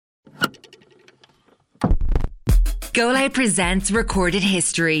Go Loud presents Recorded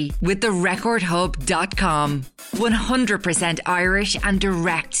History with therecordhub.com. 100% Irish and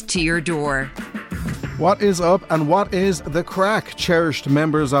direct to your door. What is up and what is the crack, cherished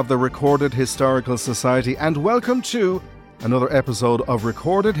members of the Recorded Historical Society, and welcome to another episode of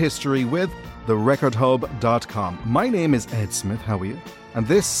Recorded History with therecordhub.com. My name is Ed Smith, how are you? And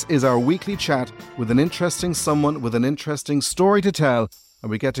this is our weekly chat with an interesting someone with an interesting story to tell, and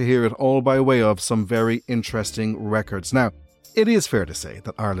we get to hear it all by way of some very interesting records. Now, it is fair to say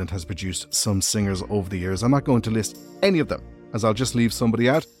that Ireland has produced some singers over the years. I'm not going to list any of them, as I'll just leave somebody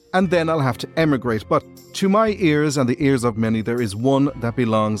out, and then I'll have to emigrate. But to my ears and the ears of many, there is one that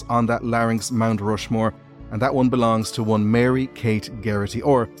belongs on that larynx Mount Rushmore, and that one belongs to one Mary Kate Geraghty,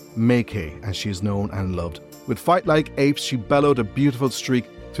 or Maykay, as she is known and loved. With Fight Like Apes, she bellowed a beautiful streak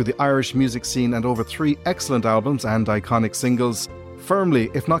through the Irish music scene, and over 3 excellent albums and iconic singles, firmly,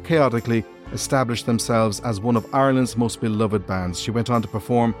 if not chaotically, established themselves as one of Ireland's most beloved bands. She went on to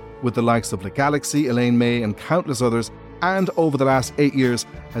perform with the likes of The Galaxy, Elaine May and countless others, and over the last 8 years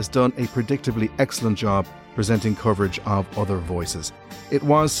has done a predictably excellent job presenting coverage of other voices. It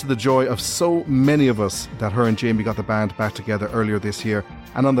was to the joy of so many of us that her and Jamie got the band back together earlier this year,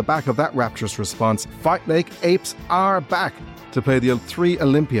 and on the back of that rapturous response, Fight Like Apes are back to play the 3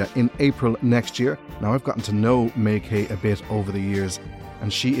 Olympia in April next year. Now, I've gotten to know Maykay a bit over the years,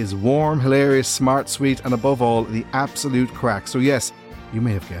 and she is warm, hilarious, smart, sweet, and above all, the absolute crack. So yes, you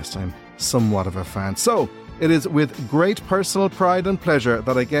may have guessed I'm somewhat of a fan. So it is with great personal pride and pleasure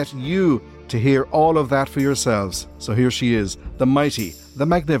that I get you to hear all of that for yourselves. So here she is, the mighty, the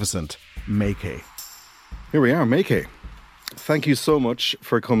magnificent Maykay. Here we are, Maykay. Thank you so much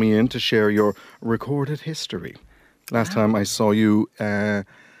for coming in to share your recorded history. Last time I saw you,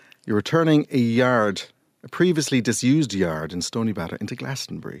 you were turning a previously disused yard in Stoneybatter into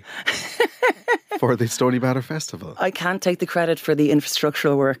Glastonbury for the Stoneybatter Festival. I can't take the credit for the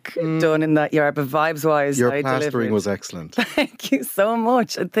infrastructural work done in that yard, but vibes-wise, your I plastering delivered. was excellent. Thank you so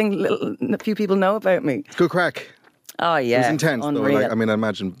much. I think a few people know about me. It's good crack. Oh, yeah. It was intense, unreal. though. I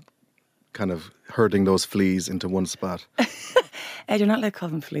imagine kind of herding those fleas into one spot. Ed, you're not allowed to call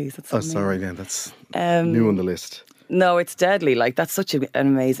them fleas. That's so mean. Sorry, yeah, that's new on the list. No, it's deadly. That's such an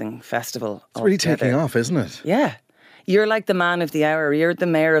amazing festival. It's really taking off, isn't it? Yeah. You're like the man of the hour. You're the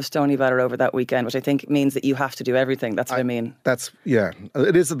mayor of Stoneybatter over that weekend, which I think means that you have to do everything. That's what I mean. Yeah.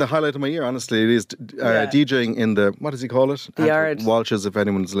 It is the highlight of my year, honestly. It is DJing in the, what does he call it? The yard. Walsh's, if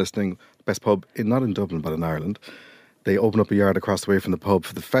anyone's listening. Best pub, not in Dublin, but in Ireland. They open up a yard across the way from the pub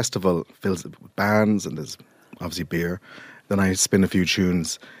for the festival. Fills it with bands and there's obviously beer. Then I spin a few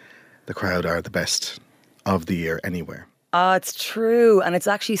tunes. The crowd are the best of the year anywhere. It's true. And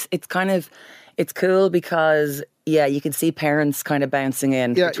it's cool because, yeah, you can see parents kind of bouncing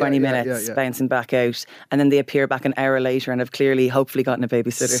in for 20 minutes, bouncing back out, and then they appear back an hour later and have clearly, hopefully gotten a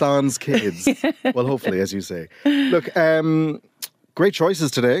babysitter. Sans kids. Well, hopefully, as you say. Look, great choices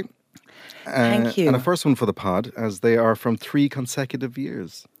today. Thank you. And a first one for the pod, as they are from 3 consecutive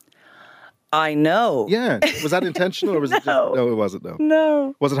years. I know. Yeah. Was that intentional or was it just... No, it wasn't, no.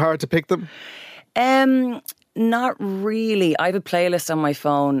 No. Was it hard to pick them? Not really. I have a playlist on my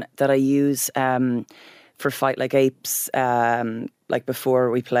phone that I use for Fight Like Apes, like before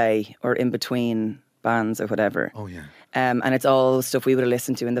we play or in between bands or whatever. Oh, yeah. And it's all stuff we would have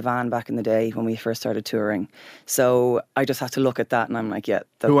listened to in the van back in the day when we first started touring. So I just have to look at that and I'm like, yeah.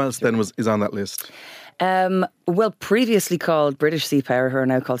 Who else then is on that list? Well, previously called British Sea Power, who are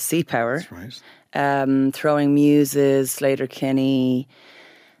now called Sea Power. That's right. Throwing Muses, Slater Kinney,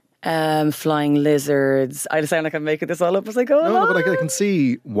 Flying Lizards. I just sound like I'm making this all up as I go along. No, but I can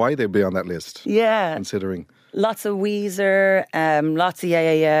see why they'd be on that list. Yeah. Considering. Lots of Weezer, lots of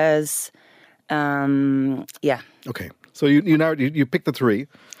Yeah. Yeah. Okay. So you picked the 3.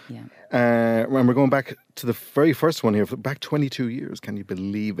 Yeah. And we're going back to the very first one here, back 22 years. Can you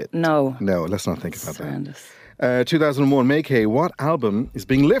believe it? No. No, let's not think about horrendous. that. 2001, Maykay, what album is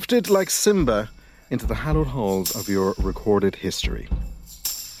being lifted like Simba into the hallowed halls of your recorded history?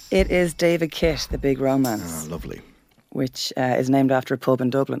 It is David Kitt, The Big Romance. Ah, lovely. Which is named after a pub in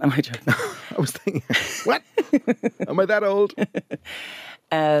Dublin. Am I joking? I was thinking, what? Am I that old?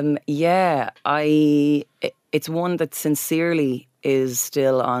 It's one that sincerely is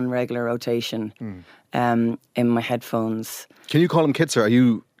still on regular rotation in my headphones. Can you call him Kitzer? Are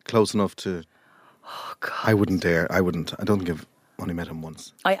you close enough to... Oh, God. I wouldn't dare. I don't think I've only met him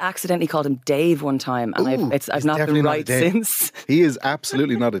once. I accidentally called him Dave one time and I've not been right since. He is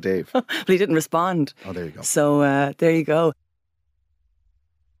absolutely not a Dave. But he didn't respond. Oh, there you go. So there you go.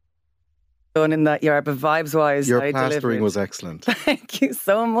 done in that yard, but vibes-wise, Your I plastering delivered. was excellent. Thank you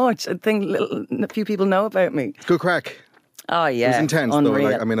so much. I think a few people know about me. It's good crack. Oh, yeah. It was intense, unreal.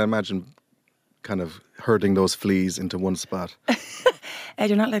 though. I imagine kind of herding those fleas into one spot. Ed,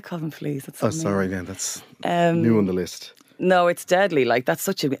 you're not allowed to call them fleas. That's so mean. Sorry, yeah, that's new on the list. No, it's deadly. Like, that's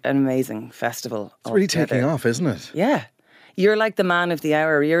such an amazing festival. It's really taking off, isn't it? Yeah. You're like the man of the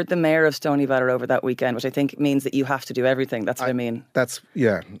hour. You're the mayor of Stoneybatter over that weekend, which I think means that you have to do everything. That's what I mean.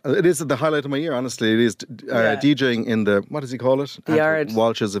 It is the highlight of my year, honestly. It is DJing in the, what does he call it? The Yard.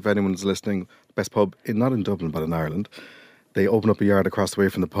 Walsh's, if anyone's listening. Best pub, not in Dublin, but in Ireland. They open up a yard across the way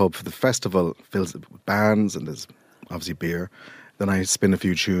from the pub for the festival. Fills it with bands and there's obviously beer. Then I spin a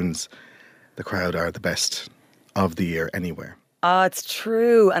few tunes. The crowd are the best of the year anywhere. It's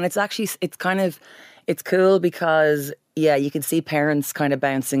true. And it's actually, it's cool because, yeah, you can see parents kind of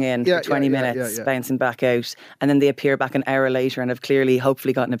bouncing in for 20 minutes, bouncing back out. And then they appear back an hour later and have clearly,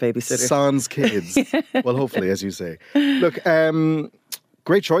 hopefully gotten a babysitter. Sans kids. Well, hopefully, as you say. Look,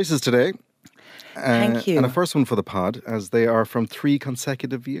 great choices today. Thank you. And a first one for the pod, as they are from 3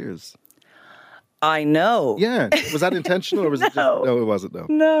 consecutive years. I know. Yeah. Was that intentional or was it just... No, it wasn't, no.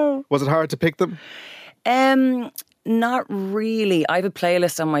 No. Was it hard to pick them? Not really. I have a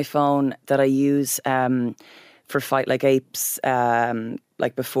playlist on my phone that I use for Fight Like Apes,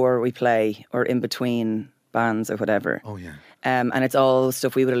 like before we play or in between bands or whatever. Oh, yeah. And it's all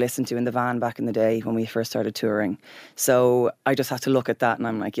stuff we would have listened to in the van back in the day when we first started touring. So I just have to look at that and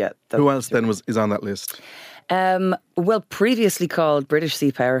I'm like, yeah. Who else then is on that list? Well, previously called British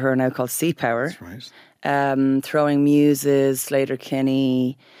Sea Power, who are now called Sea Power. That's right. Throwing Muses, Slater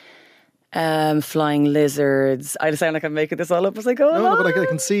Kinney, Flying Lizards. I just sound like I'm making this all up as I go along. No, but I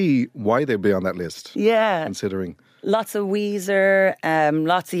can see why they'd be on that list. Yeah. Considering. Lots of Weezer,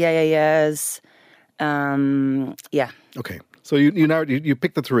 lots of Yeah. Yeah. Okay. So you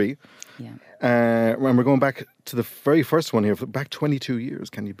picked the 3. Yeah. And we're going back to the very first one here, back 22 years.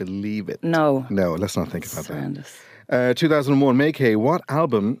 Can you believe it? No. No, let's not think about Horrendous. that. 2001, Maykay, what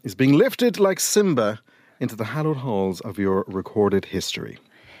album is being lifted like Simba into the hallowed halls of your recorded history?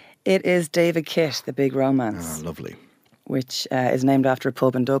 It is David Kitt, The Big Romance. Ah, lovely. Which is named after a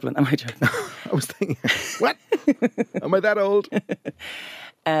pub in Dublin. Am I joking? I was thinking, what? Am I that old?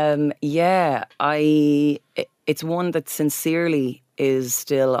 Yeah, it's one that sincerely is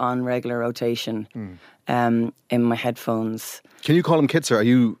still on regular rotation in my headphones. Can you call him Kitzer? Are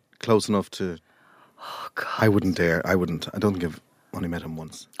you close enough to... Oh, God. I wouldn't dare. I don't think I've only met him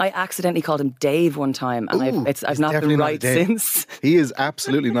once. I accidentally called him Dave one time and I've not been right since. He is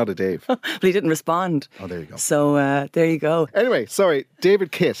absolutely not a Dave. But he didn't respond. Oh, there you go. So there you go. Anyway, sorry,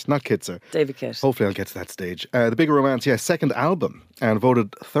 David Kitt, not Kitzer. David Kitt. Hopefully I'll get to that stage. The Big Romance, second album and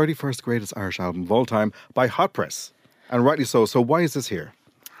voted 31st greatest Irish album of all time by Hot Press. And rightly so. So why is this here?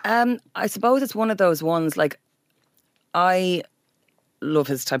 I suppose it's one of those ones, like, I love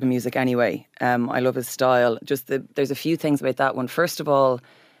his type of music anyway. I love his style. There's a few things about that one. First of all,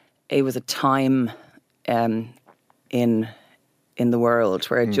 it was a time in the world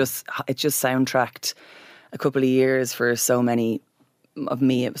where it just soundtracked a couple of years for so many of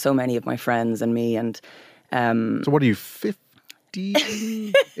my friends and me. And so what are you, 15?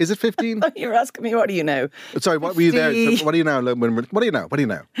 Is it 15? You're asking me, what are you now? Sorry, what were you there? So what are you now? What are you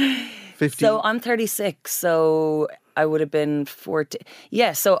now? 15? So I'm 36, so I would have been 14.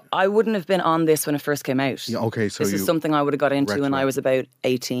 Yeah, so I wouldn't have been on this when it first came out. Yeah, okay, so this is something I would have got into when I was about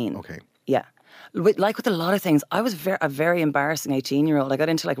 18. Okay. Yeah. Like with a lot of things, I was a very embarrassing 18-year-old. I got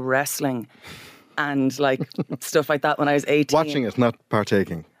into like wrestling and like stuff like that when I was 18. Watching it, not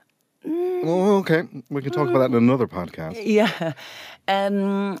partaking. Oh, okay. We can talk about that in another podcast. Yeah.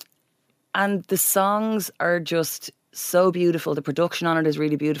 And the songs are just so beautiful. The production on it is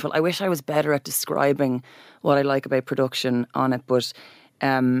really beautiful. I wish I was better at describing what I like about production on it, but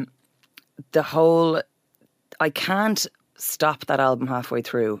I can't stop that album halfway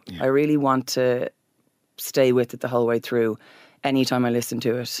through. Yeah. I really want to stay with it the whole way through anytime I listen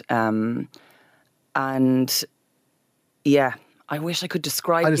to it. And yeah, I wish I could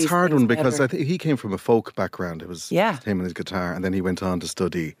describe and these it's a hard things one because better. I think he came from a folk background. It was him and his guitar, and then he went on to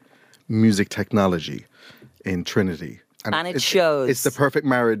study music technology in Trinity. And it shows. It's the perfect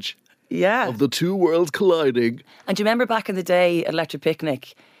marriage of the two worlds colliding. And do you remember back in the day at Electric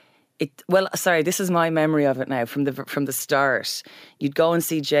Picnic? This is my memory of it now from the start. You'd go and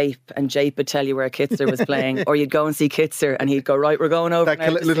see Jape, and Jape would tell you where Kitzer was playing, or you'd go and see Kitzer, and he'd go, right, we're going over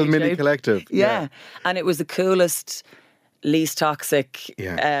that little mini Jape. Collective. Yeah, and it was the coolest, least toxic.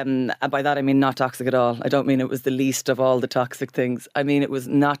 Yeah. And by that I mean not toxic at all. I don't mean it was the least of all the toxic things. I mean it was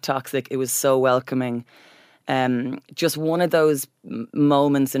not toxic. It was so welcoming. Just one of those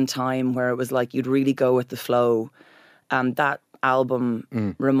moments in time where it was like you'd really go with the flow. That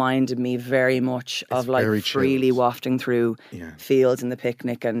album reminded me very much of like freely wafting through fields in the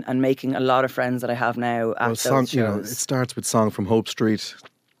picnic and making a lot of friends that I have now at those shows. You know, it starts with Song from Hope Street.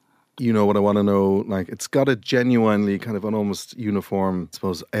 You Know What I Want to Know. Like, it's got a genuinely kind of an almost uniform, I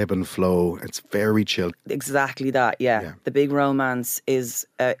suppose, ebb and flow. It's very chill. Exactly that, yeah. The Big Romance is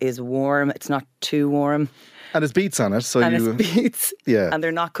warm. It's not too warm. And there's beats on it. It's beats. Yeah. And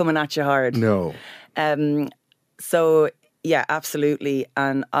they're not coming at you hard. No. So, yeah, absolutely.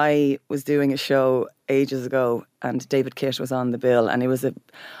 And I was doing a show ages ago and David Kitt was on the bill and it was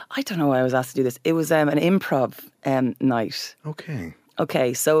I don't know why I was asked to do this. It was an improv night.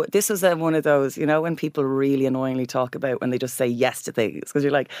 Okay, so this was one of those, you know, when people really annoyingly talk about when they just say yes to things. Because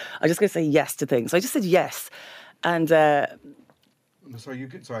you're like, I'm just going to say yes to things. So I just said yes. And... sorry,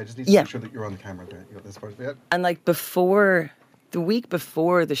 I just need to make sure that you're on the camera there. You got this part. Yeah. And like the week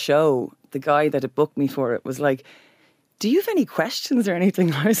before the show, the guy that had booked me for it was like, do you have any questions or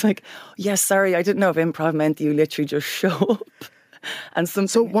anything? I was like, yes, sorry, I didn't know if improv meant you literally just show up. And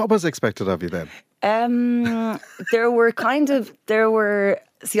So what was expected of you then? See,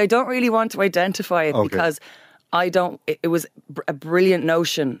 I don't really want to identify it because it was a brilliant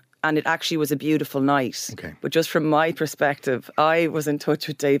notion and it actually was a beautiful night. Okay. But just from my perspective, I was in touch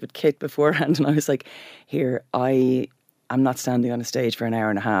with David Kitt beforehand and I was like, I'm not standing on a stage for an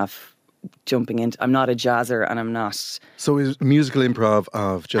hour and a half jumping into, I'm not a jazzer and I'm not. So it was musical improv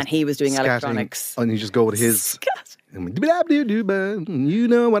of just and he was doing scatting, electronics. And you just go with his... You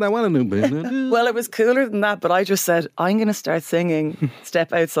know what I want to do. Well, it was cooler than that, but I just said, I'm going to start singing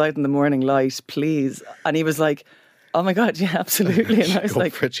Step Outside in the Morning Light, please. And he was like, oh my God, yeah, absolutely. And I was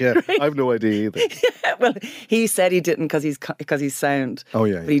like, I have no idea either. Well, he said he didn't because he's sound. Oh,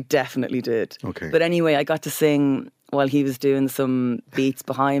 yeah. But he definitely did. Okay. But anyway, I got to sing while he was doing some beats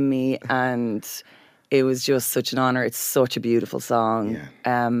behind me and it was just such an honour. It's such a beautiful song.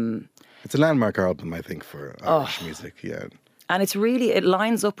 Yeah. It's a landmark album, I think, for Irish music, yeah. And it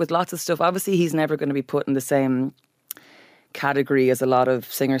lines up with lots of stuff. Obviously, he's never going to be put in the same category as a lot of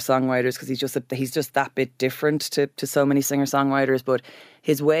singer-songwriters because he's just that bit different to so many singer-songwriters. But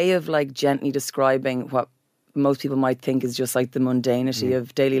his way of like gently describing what most people might think is just like the mundanity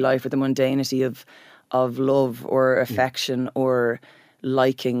of daily life or the mundanity of love or affection or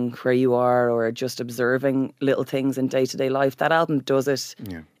liking where you are or just observing little things in day-to-day life. That album does it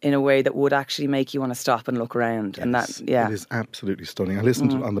in a way that would actually make you want to stop and look around. Yes, and it is absolutely stunning. I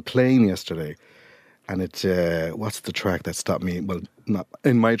listened to it on the plane yesterday and what's the track that stopped me? Well, not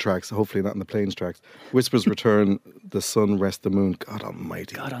in my tracks, hopefully not in the plane's tracks. Whispers Return, The Sun, Rest the Moon. God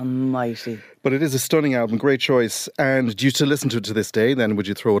almighty. God almighty. But it is a stunning album, great choice. And do you still listen to it to this day then? Would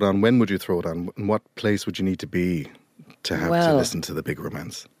you throw it on? When would you throw it on? In what place would you need to be to have to listen to The Big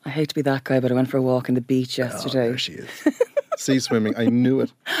Romance? I hate to be that guy, but I went for a walk on the beach yesterday. Oh, there she is. Sea swimming, I knew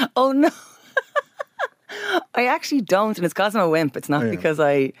it. Oh no. I actually don't, and it's because I'm a wimp. It's not because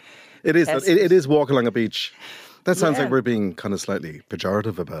I... It is walk along a beach. That sounds like we're being kind of slightly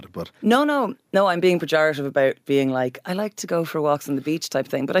pejorative about it, but... No, I'm being pejorative about being like, I like to go for walks on the beach type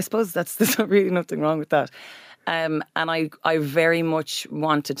thing, but I suppose there's not really nothing wrong with that. And I very much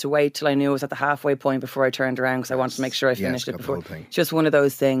wanted to wait till I knew I was at the halfway point before I turned around because I wanted to make sure I finished it before. Just one of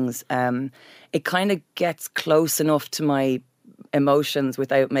those things. It kind of gets close enough to my emotions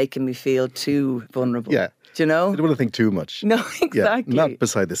without making me feel too vulnerable. Yeah. Do you know? I don't want to think too much. No, exactly. Yeah, not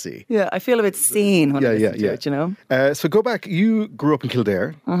beside the sea. Yeah, I feel a bit seen when I listen to it, you know? So go back, you grew up in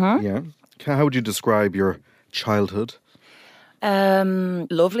Kildare. Yeah. How would you describe your childhood?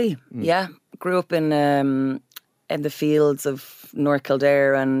 Lovely, yeah. Grew up in the fields of North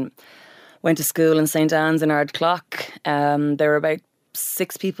Kildare and went to school in St. Anne's in Ardclough. There were about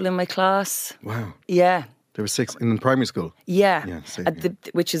 6 people in my class. Wow. Yeah. There were 6 in primary school? Yeah.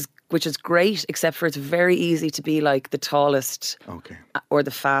 Which is great, except for it's very easy to be like the tallest or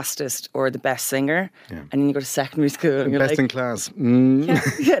the fastest or the best singer. Yeah. And then you go to secondary school and you're best like... in class.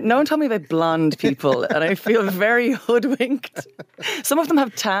 Yeah, no one told me about blonde people and I feel very hoodwinked. Some of them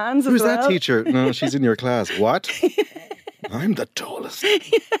have tans as well. Who's that teacher? No, she's in your class. What? I'm the tallest. Yeah,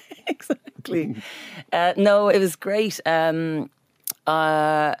 exactly. No, it was great.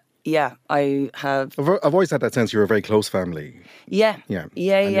 Yeah, I have... I've always had that sense you're a very close family. Yeah. And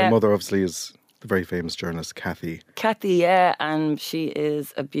your mother obviously is the very famous journalist, Kathy. Kathy, yeah, and she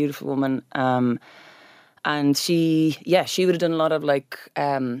is a beautiful woman. And she would have done a lot of like...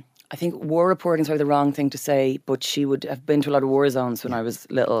 I think war reporting is probably the wrong thing to say, but she would have been to a lot of war zones when I was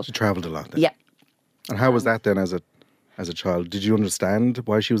little. She travelled a lot then. Yeah. And how was that then as a as a child? Did you understand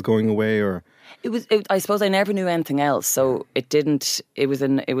why she was going away, or? I suppose I never knew anything else, so it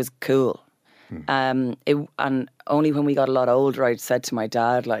was cool. And only when we got a lot older, I said to my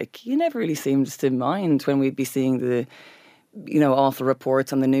dad, like, you never really seemed to mind when we'd be seeing the, awful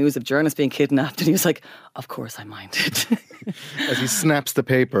reports on the news of journalists being kidnapped. And he was like, of course I minded. As he snaps the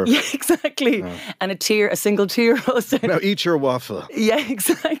paper. Yeah, exactly. Oh. And a single tear rolls down. Now eat your waffle. Yeah,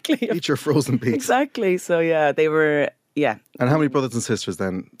 exactly. Eat your frozen pizza. Exactly. So yeah, they were, yeah. And how many brothers and sisters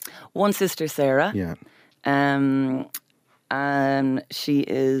then? One sister, Sarah. Yeah. And she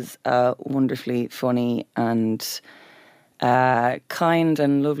is a wonderfully funny and kind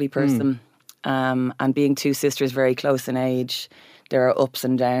and lovely person. And being two sisters very close in age, there are ups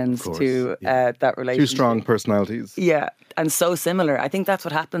and downs to that relationship. Two strong personalities. Yeah, and so similar. I think that's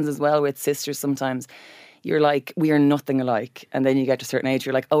what happens as well with sisters sometimes. You're like, we are nothing alike. And then you get to a certain age,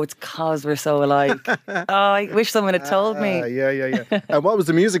 you're like, oh, it's because we're so alike. Oh, I wish someone had told me. Yeah. And what was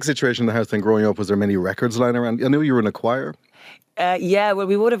the music situation in the house then growing up? Was there many records lying around? I knew you were in a choir. Yeah, well,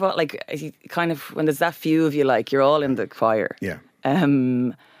 we would have, kind of, when there's that few of you, like, you're all in the choir. Yeah.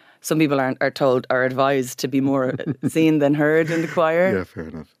 Some people are advised to be more seen than heard in the choir. Yeah, fair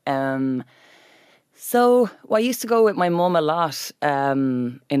enough. So I used to go with my mum a lot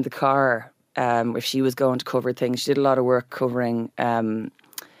in the car if she was going to cover things. She did a lot of work covering the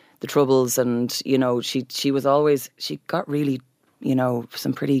Troubles, and she was always, she got really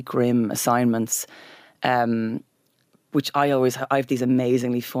some pretty grim assignments, which I have these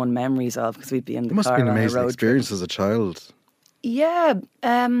amazingly fun memories of because we'd be in the car. It must have been an amazing experience trip. As a child. Yeah,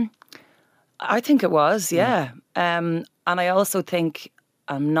 I think it was, yeah. And I also think,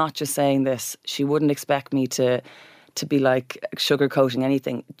 I'm not just saying this, she wouldn't expect me to be like sugarcoating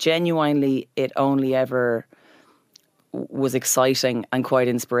anything. Genuinely, it only ever was exciting and quite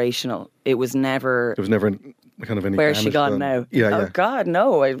inspirational. It was never... There was never kind of any Where's she gone done. now? Yeah, oh, God,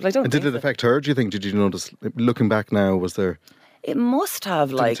 no. I don't And did it affect her, do you think? Did you notice, looking back now, was there... It must have,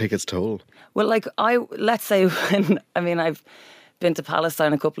 did it take its toll? Well, let's say I've been to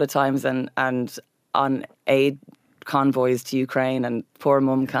Palestine a couple of times and on aid convoys to Ukraine, and poor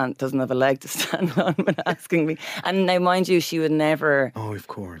mum doesn't have a leg to stand on when asking me. And now, mind you, she would never... Oh, of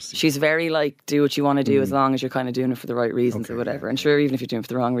course. She's very do what you want to do as long as you're kind of doing it for the right reasons or whatever. And sure, even if you're doing it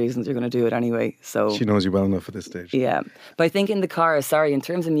for the wrong reasons, you're going to do it anyway. So she knows you well enough at this stage. Yeah. But I think in the car, in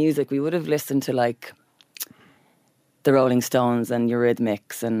terms of music, we would have listened to the Rolling Stones and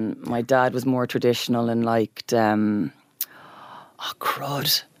Eurythmics, and my dad was more traditional and liked Crud.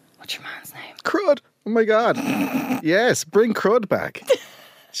 What's your man's name? Crud. Oh my God. Yes, bring Crud back.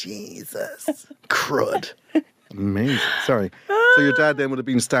 Jesus. Crud. Amazing. Sorry. So your dad then would have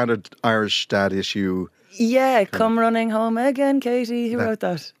been standard Irish dad issue. Yeah, Come Running Home Again, Katie. Who wrote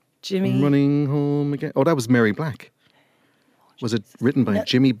that? Jimmy. Running Home Again. Oh, that was Mary Black. Was it written by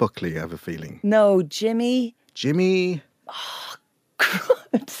Jimmy Buckley, I have a feeling? No, Jimmy. Oh, God.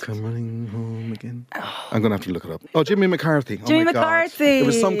 Come running home again. Oh. I'm going to have to look it up. Oh, Jimmy McCarthy. Jimmy McCarthy. God. It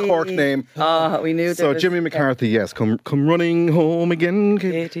was some Cork name. Oh, we knew that. So Jimmy McCarthy, yes. Come running home again.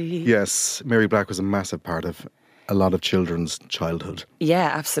 Katie. Yes, Mary Black was a massive part of a lot of children's childhood. Yeah,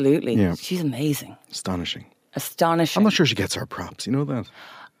 absolutely. Yeah. She's amazing. Astonishing. I'm not sure she gets her props. You know that?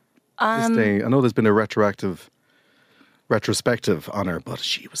 This day, I know there's been a retrospective on her, but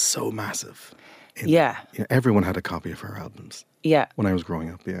she was so massive. Everyone had a copy of her albums. Yeah. When I was growing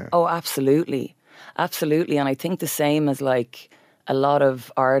up, yeah. Oh, absolutely. Absolutely. And I think the same as a lot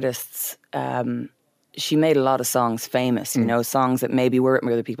of artists, she made a lot of songs famous, songs that maybe weren't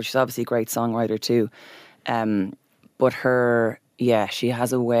with other people. She's obviously a great songwriter too. But she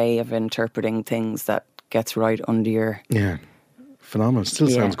has a way of interpreting things that gets right under your... Yeah. Phenomenal. Still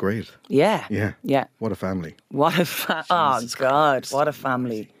sounds great. Yeah. Yeah. Yeah. What a family. Oh, God. Christ. What a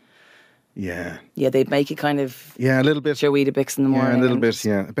family. Yeah. Yeah, they'd make you kind of... Yeah, a little bit. Show Weetabix in the morning. Yeah, a little bit,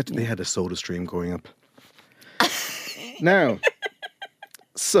 yeah. I bet they had a soda stream growing up. Now,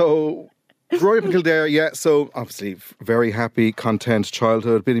 so growing up in Kildare, so obviously very happy, content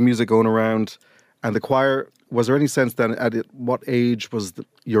childhood, bit of music going around. And the choir, was there any sense then at what age was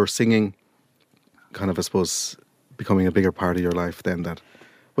your singing kind of, I suppose, becoming a bigger part of your life then? That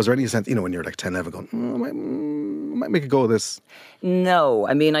was there any sense, when you're 10, 11 going, I might make a go of this? No,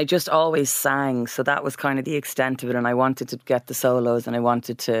 I just always sang, so that was kind of the extent of it, and I wanted to get the solos, and I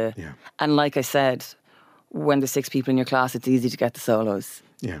wanted to... Yeah. And like I said, when there's 6 people in your class, it's easy to get the solos.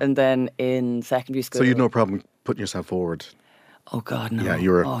 Yeah. And then in secondary school... So you'd no problem putting yourself forward? Oh, God, no. Yeah,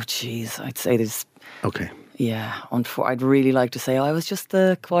 you were... Oh, jeez, I'd say this... Okay. Yeah, I'd really like to say, I was just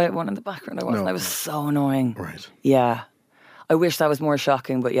the quiet one in the background. I was so annoying. Right. Yeah. I wish that was more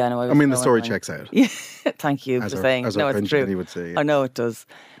shocking, but yeah, no. I mean, the story checks out. Yeah, thank you as for our, saying. as no, our it's true. would say. I know it does.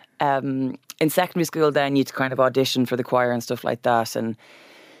 In secondary school, then you'd kind of audition for the choir and stuff like that. And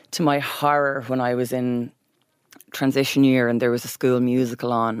to my horror, when I was in transition year and there was a school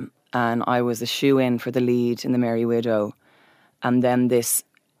musical on, and I was a shoe-in for the lead in The Merry Widow, and then this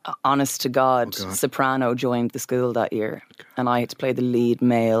honest to God soprano joined the school that year, and I had to play the lead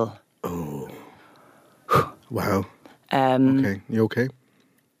male. Oh, wow. Okay, you okay?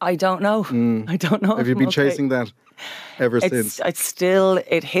 I don't know. I don't know. Have you been chasing that ever since?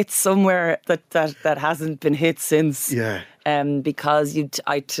 It hits somewhere that hasn't been hit since. Yeah. Because at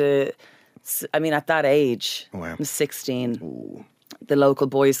that age, I was 16. Ooh. The local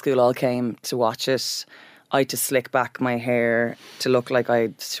boys' school all came to watch it. I had to slick back my hair to look like I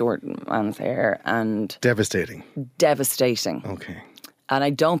had short man's hair, and devastating. Okay. And I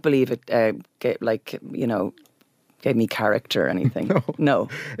don't believe it gave me character or anything. No.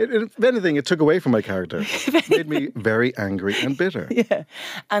 If anything, it took away from my character. It made me very angry and bitter. Yeah.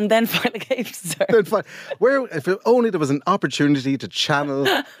 And then finally Apes. If only there was an opportunity to channel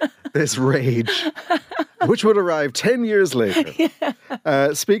this rage, which would arrive 10 years later.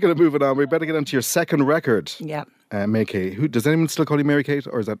 Yeah. Speaking of moving on, we better get into your second record. Yeah. Maykay. Does anyone still call you Mary Kate,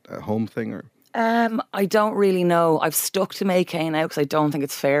 or is that a home thing? Or? I don't really know. I've stuck to Maykay now because I don't think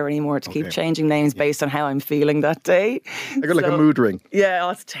it's fair anymore to keep changing names based on how I'm feeling that day. I got like a mood ring. Yeah,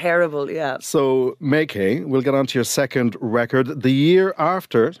 it's terrible, yeah. So, Maykay, we'll get on to your second record. The year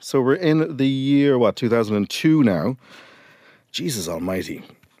after, so we're in the year, 2002 now. Jesus almighty,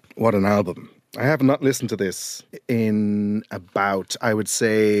 what an album. I have not listened to this in about, I would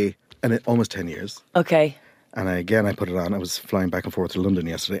say, almost 10 years. Okay. And I put it on. I was flying back and forth to London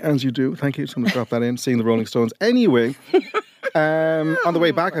yesterday, as you do. Thank you. Just going to drop that in, seeing the Rolling Stones. Anyway, on the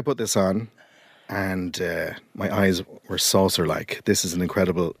way back, I put this on, and my eyes were saucer-like. This is an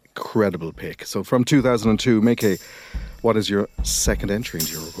incredible pick. So from 2002, Maykay, what is your second entry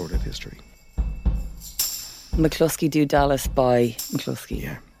into your recorded history? McCluskey Do Dallas by McCluskey.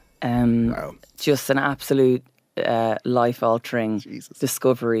 Yeah. Wow. Just an absolute life-altering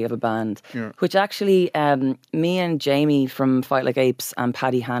discovery of a band, which actually me and Jamie from Fight Like Apes and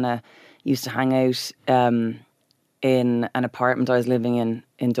Paddy Hanna used to hang out in an apartment I was living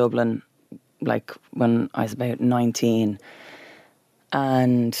in Dublin, like when I was about 19,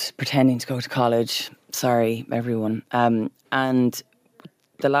 and pretending to go to college. Sorry, everyone. And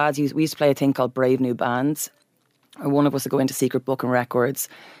the lads we used to play a thing called Brave New Bands. And one of us would go into Secret Booking Records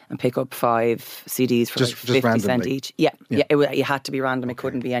and pick up 5 CDs for just 50 randomly. cents each. Yeah. It had to be random. It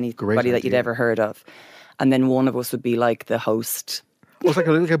couldn't be anybody that you'd ever heard of. And then one of us would be like the host. Well, it's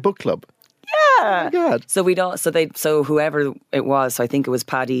like a book club. Yeah. Oh my God. So whoever it was, so I think it was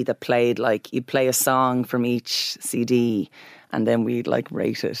Paddy that played, like, you'd play a song from each CD and then we'd like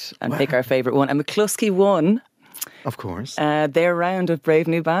rate it and pick our favourite one. And McCluskey won. Of course. Their round of Brave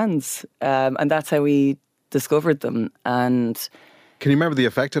New Bands. And that's how we discovered them. And can you remember the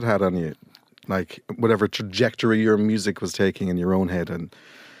effect it had on you, like whatever trajectory your music was taking in your own head? And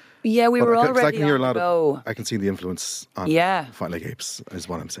yeah, we were already I can hear on the go. I can see the influence on Fight Like Apes is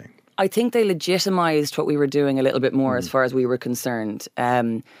what I'm saying. I think they legitimised what we were doing a little bit more as far as we were concerned.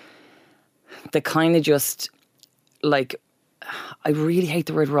 They kind of just, like, I really hate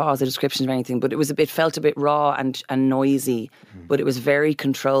the word raw as a description of anything, but it felt a bit raw and noisy, but it was very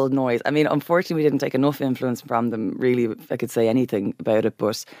controlled noise. I mean, unfortunately, we didn't take enough influence from them, really, if I could say anything about it,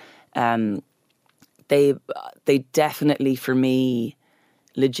 but they definitely, for me,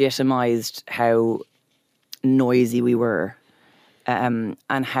 legitimised how noisy we were. And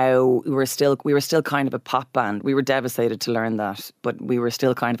how we were still kind of a pop band. We were devastated to learn that, but we were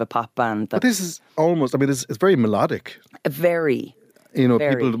still kind of a pop band. But this is almost, it's very melodic. Very.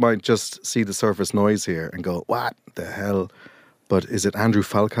 People might just see the surface noise here and go, what the hell? But is it Andrew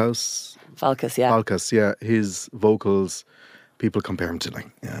Falkhouse? Falkhouse, yeah. Falkhouse, yeah. His vocals, people compare him to like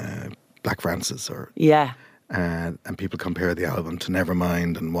Black Francis or... Yeah. And people compare the album to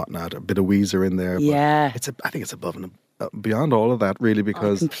Nevermind and whatnot. A bit of Weezer in there. But yeah. I think it's above and beyond all of that, really,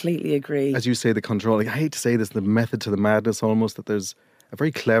 because... I completely agree. As you say, the control... Like, I hate to say this, the method to the madness almost, that there's a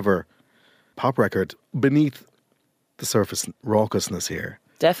very clever pop record beneath the surface raucousness here.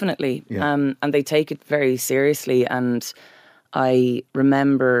 Definitely. Yeah. And they take it very seriously. And I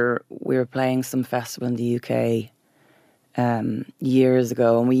remember we were playing some festival in the UK years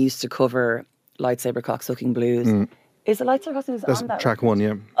ago, and we used to cover Lightsaber Cocksucking Blues. Is the Lightsaber Cocksucking Blues on that? That's track 1,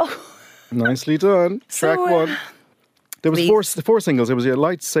 yeah. Oh. Nicely done. Track 1. There was four singles. It was your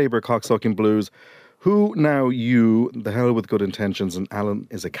Lightsaber Cocksucking Blues, Who Now You, The Hell with Good Intentions, and Alan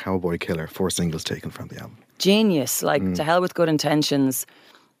is a Cowboy Killer. 4 singles taken from the album. Genius. Like, To Hell with Good Intentions,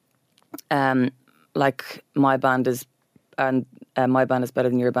 like my band is better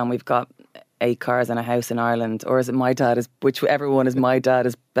than your band. We've got 8 cars and a house in Ireland. Or is it my dad is, whichever one is my dad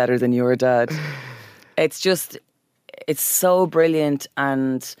is better than your dad. It's so brilliant.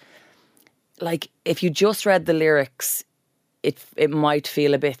 And like, if you just read the lyrics, it might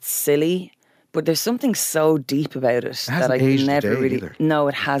feel a bit silly. But there's something so deep about it that I never really... Either. No,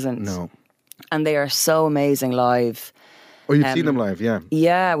 it hasn't. No. And they are so amazing live. Oh, you've seen them live, yeah.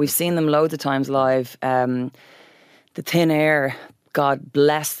 Yeah, we've seen them loads of times live. The Thin Air, God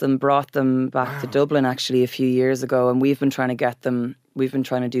bless them, brought them back to Dublin actually a few years ago, and we've been trying to get them. We've been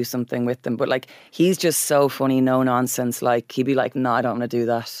trying to do something with them. But like, he's just so funny, no nonsense. Like, he'd be like, "No, I don't want to do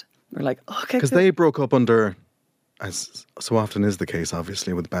that." We're like, "Okay." Because they broke up under, as so often is the case,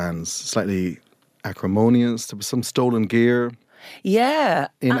 obviously, with bands, slightly acrimonious. There was some stolen gear. Yeah.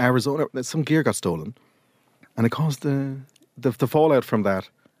 In Arizona, some gear got stolen. And it caused the fallout from that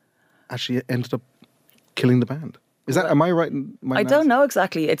actually ended up killing the band. Is that, am I right in my I don't know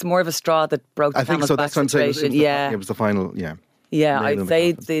exactly. It's more of a straw that broke the camel's back. That's what I'm saying. Yeah. It was the final, yeah. Yeah, I'd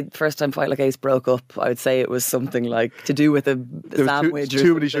say the first time Fight Like Ace broke up, I would say it was something like to do with a sandwich.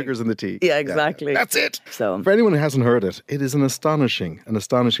 Too many sugars in the tea. Yeah, exactly. Yeah. That's it. So, for anyone who hasn't heard it, it is an astonishing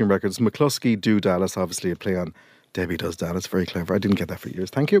record. It's McCluskey Do Dallas, obviously a play on Debbie Does Dallas. Very clever. I didn't get that for years.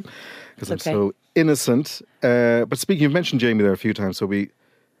 Thank you, because I'm so innocent. But speaking, you've mentioned Jamie there a few times, so we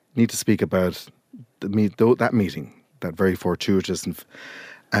need to speak about that meeting, that very fortuitous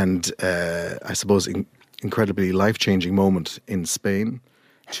and I suppose incredibly life-changing moment in Spain.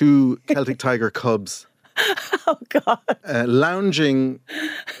 2 Celtic Tiger cubs oh God, lounging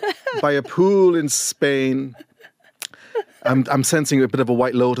by a pool in Spain. I'm sensing a bit of a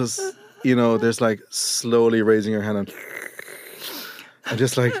White Lotus. You know, there's like slowly raising her hand and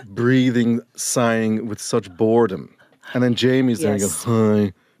just like breathing, sighing with such boredom. And then Jamie's there and goes,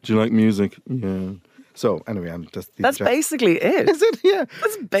 "Hi, do you like music?" Yeah. So anyway, I'm just... That's basically it. Is it? Yeah.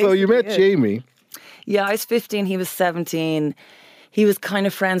 That's basically so you met Jamie. Yeah, I was 15, he was 17. He was kind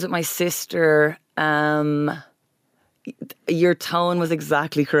of friends with my sister. Your tone was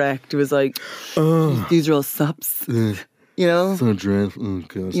exactly correct. It was like, these are all sups. You know? So dreadful. Oh,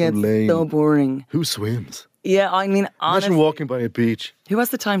 God, yeah, so lame. So boring. Who swims? Yeah, I mean, honestly... Imagine walking by a beach. Who has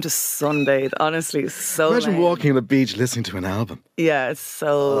the time to sunbathe? Honestly, it's so Imagine lame. walking on a beach listening to an album. Yeah, it's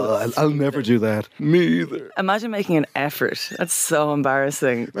so... I'll never do that. Me either. Imagine making an effort. That's so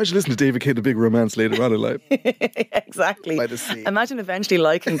embarrassing. Imagine listening to David Kate, A Big Romance later on in life. Exactly. By the sea. Imagine eventually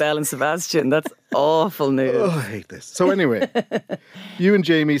liking Belle and Sebastian. That's awful news. Oh, I hate this. So anyway, you and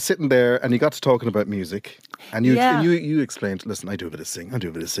Jamie sitting there and you got to talking about music. And you explained, listen, I do a bit of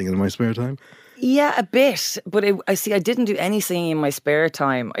singing in my spare time. Yeah, a bit. But I didn't do any singing in my spare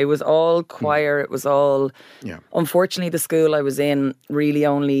time. It was all choir. It was all... Yeah. Unfortunately, the school I was in really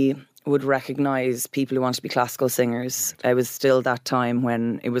only would recognise people who wanted to be classical singers. It was still that time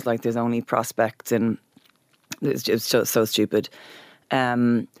when it was like there's only prospects, and it was just so stupid.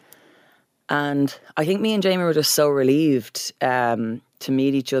 And I think me and Jamie were just so relieved to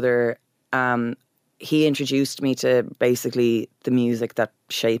meet each other. He introduced me to basically the music that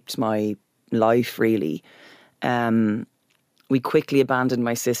shaped my life, really. We quickly abandoned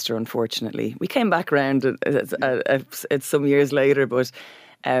my sister, unfortunately. We came back around at some years later, but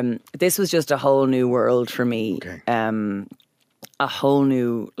this was just a whole new world for me. Okay. A whole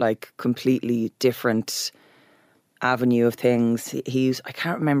new, like, completely different avenue of things. I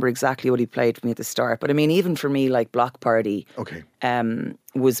can't remember exactly what he played for me at the start, but I mean, even for me, like Block Party,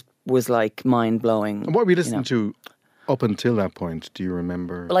 was like mind blowing. And what were you listening to up until that point? Do you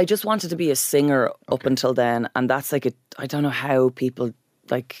remember? Well, I just wanted to be a singer up until then, and that's like I don't know how people,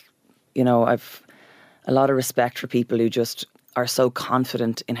 like, you know, I've a lot of respect for people who just are so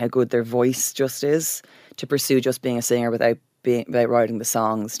confident in how good their voice just is to pursue just being a singer without writing the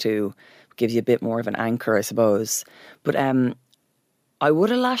songs, to give you a bit more of an anchor, I suppose. But I would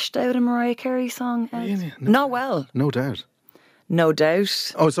have lashed out a Mariah Carey song. Really? Not well. No doubt. No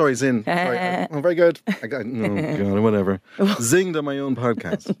doubt. Oh, sorry, Zin. Sorry. Oh, very good. Oh, God, whatever. Zinged on my own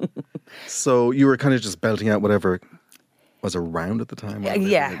podcast. So you were kind of just belting out whatever was around at the time?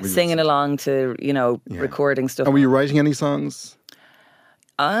 Yeah, singing along to, recording stuff. And were you writing any songs?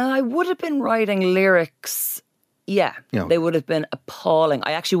 I would have been writing lyrics. Yeah, they would have been appalling.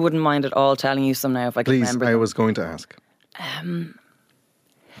 I actually wouldn't mind at all telling you some now if I can remember. Please, I was going to ask.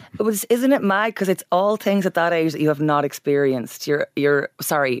 Isn't it mad? Because it's all things at that age that you have not experienced. You're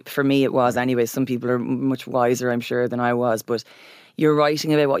sorry, for me it was anyway. Some people are much wiser, I'm sure, than I was. But you're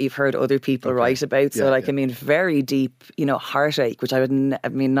writing about what you've heard other people write about. So I mean, very deep, heartache, which I would,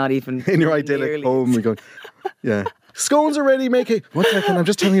 not even in your idyllic home. We're going, yeah. Scones are ready, Maykay. 1 second, I'm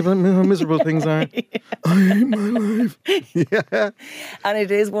just telling you about how miserable things are. I hate my life. Yeah. And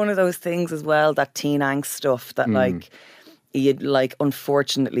it is one of those things as well, that teen angst stuff that you'd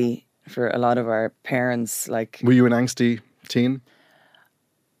unfortunately for a lot of our parents, Were you an angsty teen?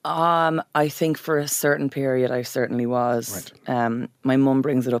 I think for a certain period I certainly was. Right. My mum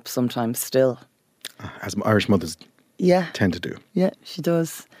brings it up sometimes still. As Irish mothers tend to do. Yeah, she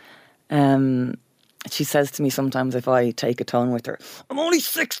does. She says to me sometimes if I take a tone with her, I'm only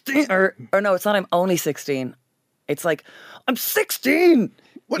 16. Or no, it's not I'm only 16. It's like, I'm 16.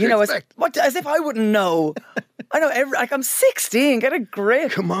 What do you expect? As if I wouldn't know. I know, I'm 16. Get a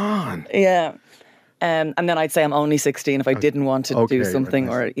grip. Come on. Yeah. And then I'd say I'm only 16 if I didn't want to do something,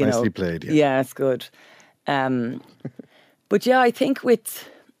 right, or nicely played. Yeah, yeah, it's good. But yeah, I think with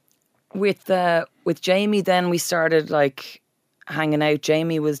Jamie, then we started hanging out.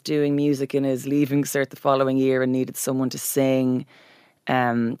 Jamie was doing music in his leaving cert the following year and needed someone to sing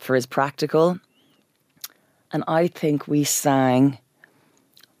for his practical. And I think we sang,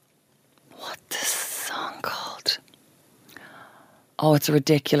 what's this song called? Oh, it's a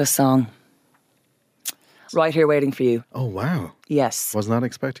ridiculous song. Right Here Waiting for You. Oh, wow. Yes. Was not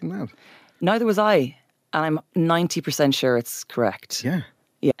expecting that. Neither was I. And I'm 90% sure it's correct. Yeah.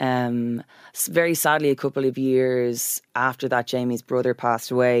 Yeah. Very sadly, a couple of years after that, Jamie's brother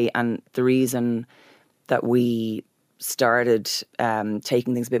passed away. And the reason that we started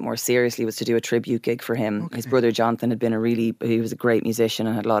taking things a bit more seriously was to do a tribute gig for him. Okay. His brother Jonathan had been he was a great musician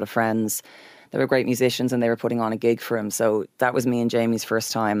and had a lot of friends. They were great musicians and they were putting on a gig for him. So that was me and Jamie's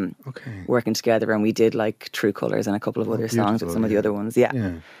first time working together, and we did True Colours and a couple of other songs with some of the other ones. Yeah.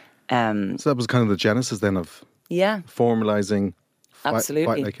 So that was kind of the genesis then of formalising Absolutely.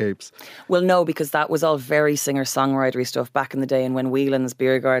 Fight Like Apes. Well, no, because that was all very singer-songwritery stuff back in the day, and when Whelan's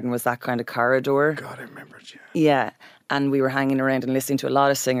Beer Garden was that kind of corridor. God, I remember it, Yeah, and we were hanging around and listening to a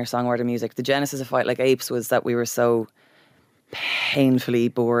lot of singer-songwriter music. The genesis of Fight Like Apes was that we were so painfully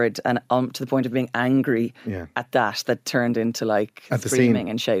bored and to the point of being angry at that turned into screaming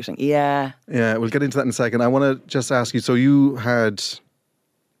and shouting. Yeah. Yeah, we'll get into that in a second. I want to just ask you, so you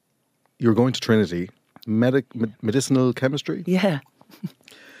were going to Trinity, medicinal chemistry? Yeah.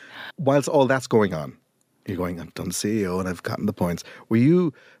 Whilst all that's going on, you're going, I've done CEO and I've gotten the points. Were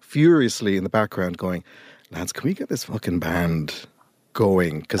you furiously in the background going, lads, can we get this fucking band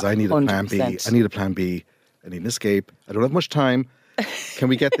going? Because I need a plan 100%. B. I need a plan B. I need an escape. I don't have much time. Can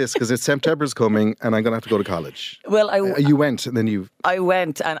we get this? Because September's coming and I'm going to have to go to college. Well, you went and then I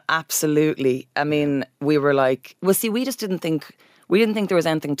went, and absolutely. I mean, we were we just didn't think there was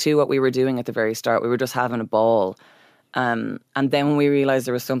anything to what we were doing at the very start. We were just having a ball. And then when we realised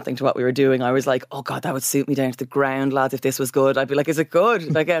there was something to what we were doing, I was like, oh God, that would suit me down to the ground, lads. If this was good, I'd be like, is it good?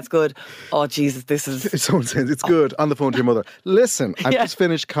 Yeah, it's good. Oh Jesus, this is... Someone says it's good on the phone to your mother. Listen, I've just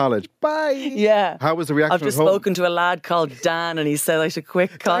finished college. Bye. Yeah. How was the reaction I've just at home? spoken to a lad called Dan and he said I should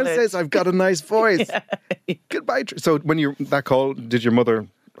quit college. Dan says I've got a nice voice. Goodbye. So when that call, did your mother,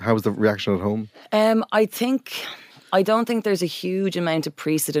 how was the reaction at home? I don't think there's a huge amount of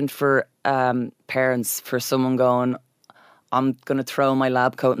precedent for parents for someone going, I'm going to throw my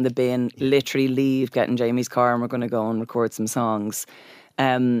lab coat in the bin, literally leave, get in Jamie's car and we're going to go and record some songs.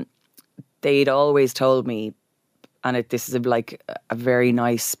 They'd always told me, and this is a very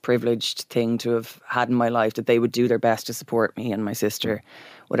nice, privileged thing to have had in my life, that they would do their best to support me and my sister,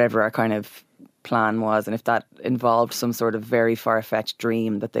 whatever our kind of plan was. And if that involved some sort of very far-fetched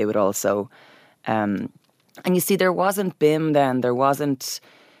dream, that they would also... and you see, there wasn't BIM then, there wasn't,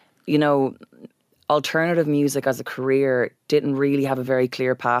 alternative music as a career didn't really have a very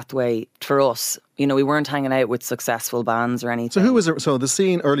clear pathway for us. We weren't hanging out with successful bands or anything. So who was it? So the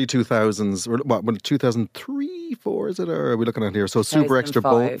scene early 2000s, or what, 2003, 4 is it? Or are we looking at here? So Super Extra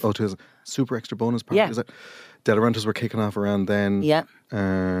Bonus. Oh, Super Extra Bonus Party, is it? Delarentos were kicking off around then. Yeah.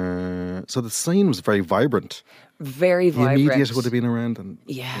 So the scene was very vibrant. Very vibrant. The Immediate would have been around.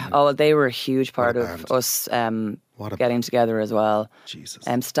 Oh, they were a huge part of us getting together as well. Jesus.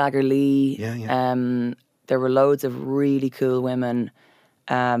 Stagger Lee. Yeah. There were loads of really cool women.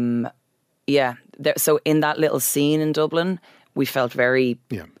 So in that little scene in Dublin, we felt very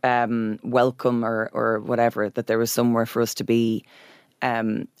welcome or whatever, that there was somewhere for us to be.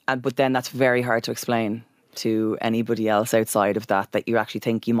 But then that's very hard to explain. to anybody else outside of that you actually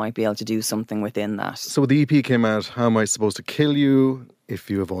think you might be able to do something within that. So the EP came out, How Am I Supposed to Kill You If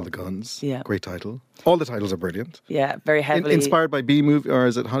You Have All the Guns? Yeah. Great title. All the titles are brilliant. Yeah, very heavily. Inspired by B movie, or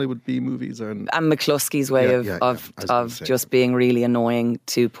is it Hollywood B movies? And McCluskey's way of just being really annoying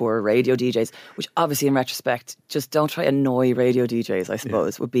to poor radio DJs, which obviously in retrospect, just don't try to annoy radio DJs, I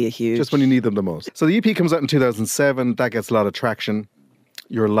suppose, would be a huge... Just when you need them the most. So the EP comes out in 2007, that gets a lot of traction.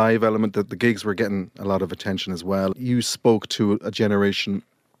 Your live element, the gigs were getting a lot of attention as well. You spoke to a generation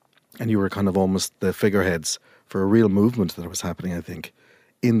and you were kind of almost the figureheads for a real movement that was happening, I think,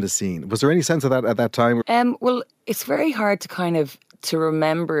 in the scene. Was there any sense of that at that time? Well, it's very hard to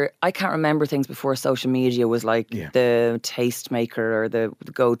remember. I can't remember things before social media was like the tastemaker or the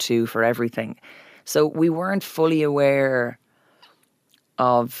go-to for everything. So we weren't fully aware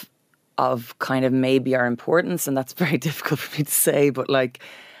of kind of maybe our importance, and that's very difficult for me to say, but like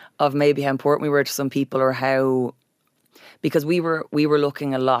of maybe how important we were to some people, or how, because we were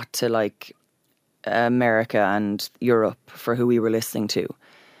looking a lot to like America and Europe for who we were listening to.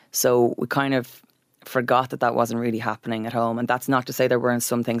 So we kind of forgot that wasn't really happening at home. And that's not to say there weren't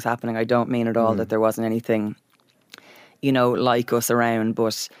some things happening. I don't mean at all that there wasn't anything, like us around.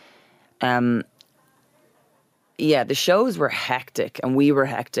 But yeah, the shows were hectic and we were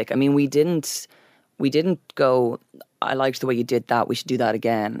hectic. I mean, we didn't go, I liked the way you did that, we should do that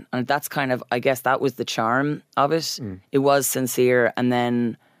again. And that's kind of, I guess that was the charm of it. It was sincere. And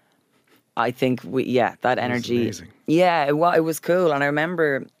then I think that energy. Was amazing. Yeah, it was cool. And I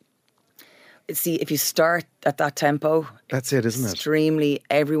remember, see, if you start at that tempo, that's it, isn't it? Extremely,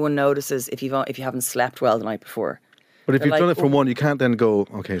 everyone notices if you haven't slept well the night before. But if you've done it for one, you can't then go,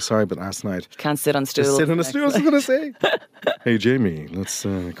 okay, sorry, but last night. You can't sit on stools. Just sit on a stool, I was going to say. Hey, Jamie, let's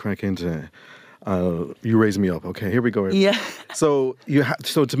crack into, you raise me up. Okay, here we go. Yeah. So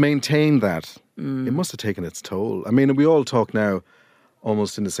so to maintain that, it must have taken its toll. I mean, we all talk now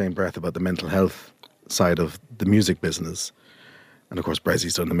almost in the same breath about the mental health side of the music business. And of course,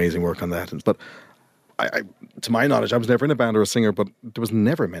 Brezzy's done amazing work on that. But I, to my knowledge, I was never in a band or a singer, but there was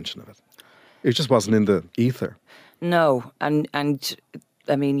never mention of it. It just wasn't in the ether. No, and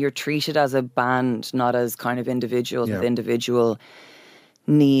I mean, you're treated as a band, not as kind of individuals with individual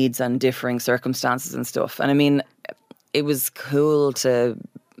needs and differing circumstances and stuff. And I mean, it was cool to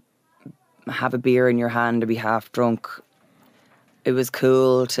have a beer in your hand or be half drunk. It was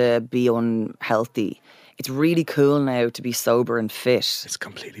cool to be unhealthy. It's really cool now to be sober and fit. It's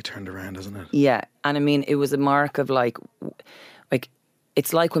completely turned around, isn't it? Yeah. And I mean, it was a mark of like,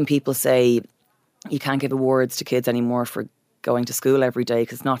 it's like when people say you can't give awards to kids anymore for going to school every day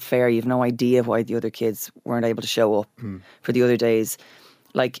because it's not fair. You have no idea why the other kids weren't able to show up for the other days.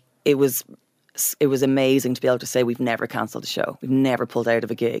 Like, it was amazing to be able to say we've never cancelled a show. We've never pulled out of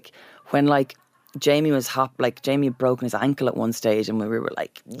a gig. When like Jamie Jamie had broken his ankle at one stage and we were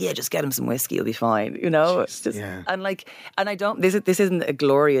like, yeah, just get him some whiskey, he'll be fine. Jeez, just, and I don't, this isn't a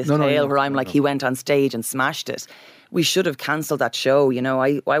glorious tale where I'm like, he went on stage and smashed it. We should have cancelled that show,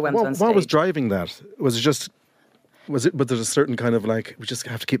 I went on stage. What was driving that? Was there a certain kind of like, we just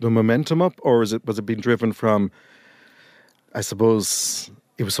have to keep the momentum up, or was it being driven from, I suppose,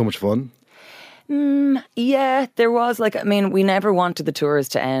 it was so much fun? Yeah, there was we never wanted the tours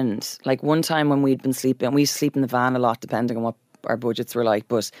to end. Like one time when we'd been sleeping, we used to sleep in the van a lot depending on what our budgets were like,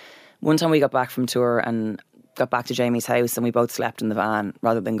 but one time we got back from tour and got back to Jamie's house and we both slept in the van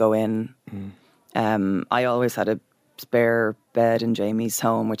rather than go in. I always had a spare bed in Jamie's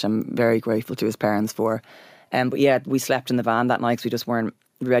home, which I'm very grateful to his parents for. But yeah, we slept in the van that night because we just weren't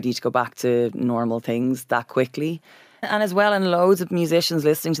ready to go back to normal things that quickly. And as well, and loads of musicians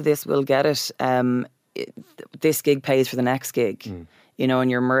listening to this will get it. This gig pays for the next gig,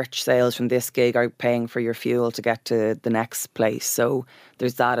 and your merch sales from this gig are paying for your fuel to get to the next place. So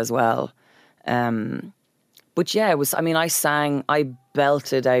there's that as well. But yeah, I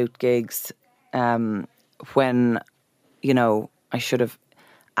belted out gigs when, I should have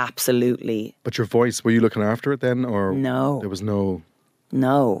absolutely. But your voice, were you looking after it then, or no? There was no.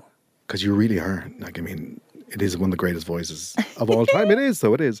 No, because you really are. It is one of the greatest voices of all time. It is,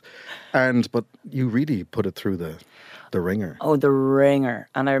 though. It is. But you really put it through the ringer. Oh, the ringer.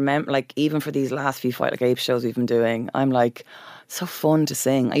 And I remember, even for these last few Fight Like Apes shows we've been doing, I'm like, it's so fun to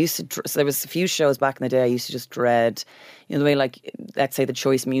sing. I used to, so there was a few shows back in the day I used to just dread, the way, let's say the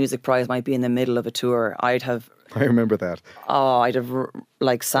Choice Music Prize might be in the middle of a tour. I remember that. Oh, I'd have,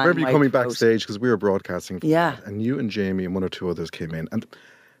 sang I remember you coming throat. backstage, because we were broadcasting. And you and Jamie and one or two others came in. And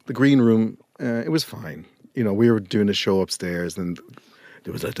the green room, it was fine. We were doing a show upstairs and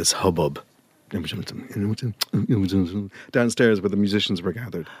there was this hubbub downstairs where the musicians were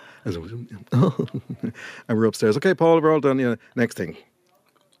gathered. And we're upstairs. Okay, Paul, we're all done. Yeah. Next thing,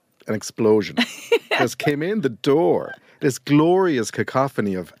 an explosion just came in the door. This glorious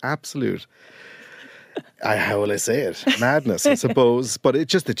cacophony of absolute, how will I say it? Madness, I suppose. But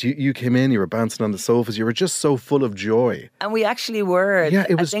it's just that you came in, you were bouncing on the sofas, you were just so full of joy. And we actually were. Yeah,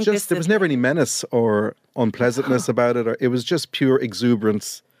 it was just, there was never any menace or unpleasantness about it. Or it was just pure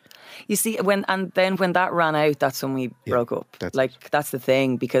exuberance. You see, when that ran out, that's when we broke up. That's the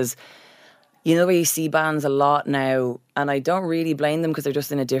thing, because you know where you see bands a lot now, and I don't really blame them because they're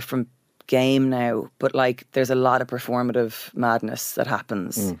just in a different game now. But like, there's a lot of performative madness that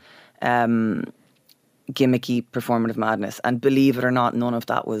happens, gimmicky performative madness, and believe it or not, none of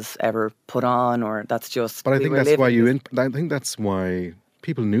that was ever put on, or that's just. But I think that's why I think that's why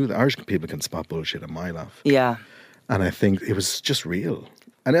people knew that Irish people can spot bullshit a mile off. Yeah, and I think it was just real.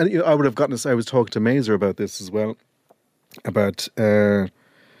 And you know, I would have gotten this. I was talking to Mazer about this as well, about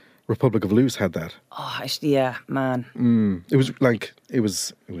Republic of Loose had that. Oh, yeah, man. It was like it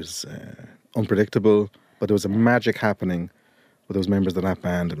was unpredictable, but there was a magic happening with those members of that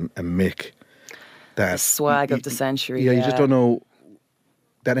band and Mick. That the swag of the century. Yeah, you just don't know.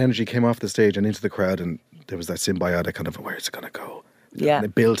 That energy came off the stage and into the crowd, and there was that symbiotic kind of, where's it going to go? Yeah, and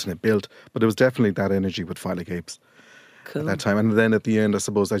it built, but there was definitely that energy with Fight Like Apes. Cool. At that time. And then at the end, I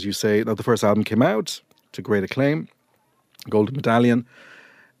suppose, as you say, the first album came out to great acclaim, Golden Medallion.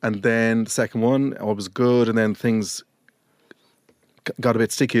 And then the second one, all was good. And then things got a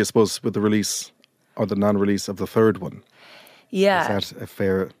bit sticky, I suppose, with the release or the non-release of the third one. Yeah. Is that a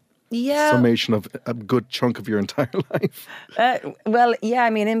fair summation of a good chunk of your entire life? Well, yeah,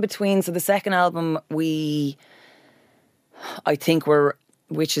 I mean, in between. So the second album, I think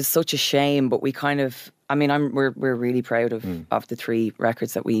which is such a shame, but we kind of, I mean, we're really proud of the 3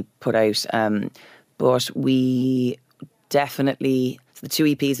 records that we put out. But we definitely, the 2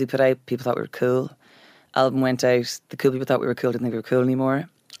 EPs we put out, people thought we were cool. Album went out, the cool people thought we were cool, didn't think we were cool anymore.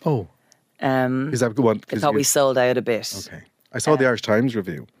 Oh. Is that one? They thought we sold out a bit. Okay. I saw the Irish Times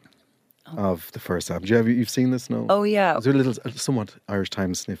review of the first album. You've seen this? No? Oh, yeah. Is it a little, somewhat Irish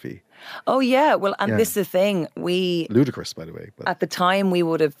Times sniffy? Oh, yeah. Well, and this is the thing. Ludicrous, by the way. But. At the time, we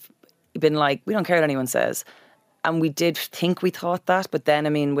would have been like, we don't care what anyone says. And we did think we thought that. But then, I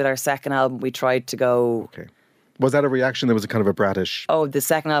mean, with our second album, we tried to go... Okay. Was that a reaction? There was a kind of a bratish... Oh, the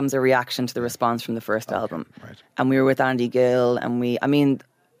second album's a reaction to the response from the first album. Right. And we were with Andy Gill, and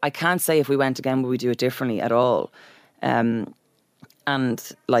I can't say if we went again, would we do it differently at all.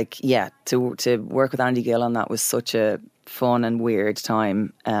 And like, yeah, to work with Andy Gill on that was such a fun and weird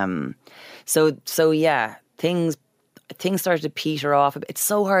time. So yeah, things started to peter off. It's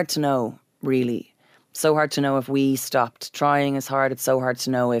so hard to know, really. So hard to know if we stopped trying as hard. It's so hard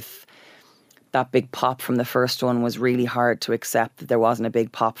to know if that big pop from the first one was really hard to accept, that there wasn't a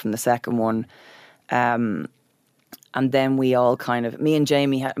big pop from the second one. And then we all kind of, me and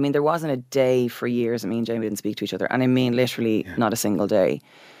Jamie there wasn't a day for years that me and Jamie didn't speak to each other. And I mean, literally not a single day.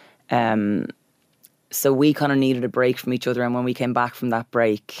 So we kind of needed a break from each other. And when we came back from that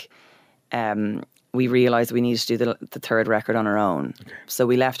break, we realised we needed to do the third record on our own. Okay. So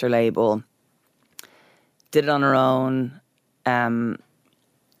we left our label, did it on our own,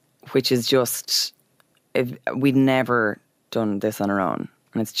 which is just, we'd never done this on our own.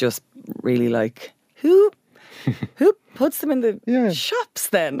 And it's just really like, who puts them in the shops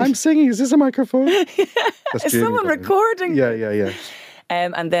then? I'm singing. Is this a microphone? Is someone recording? Yeah.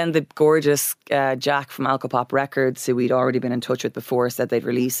 And then the gorgeous Jack from Alcopop Records, who we'd already been in touch with before, said they'd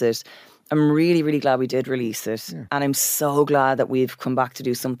release it. I'm really, really glad we did release it. Yeah. And I'm so glad that we've come back to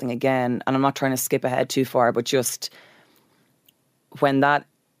do something again. And I'm not trying to skip ahead too far, but just when that,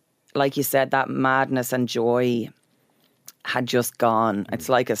 like you said, that madness and joy had just gone. It's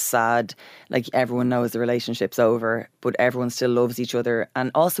like a sad, like everyone knows the relationship's over, but everyone still loves each other.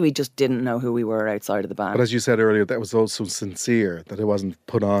 And also we just didn't know who we were outside of the band. But as you said earlier, that was also sincere, that it wasn't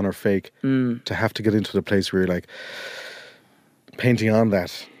put on or fake. To have to get into the place where you're like painting on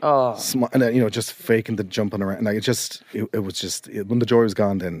that. Oh. And then, just faking the jumping around. Like it was just, when the joy was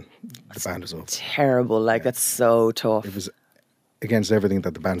gone, then the band was over. Terrible. That's so tough. It was against everything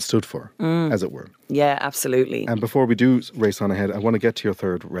that the band stood for, as it were. Yeah, absolutely. And before we do race on ahead, I want to get to your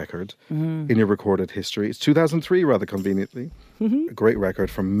third record in your recorded history. It's 2003, rather conveniently. A great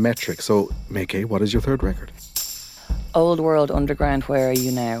record from Metric. So, Maykay, what is your third record? Old World Underground, Where Are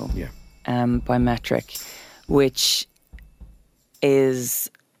You Now? Yeah. By Metric, which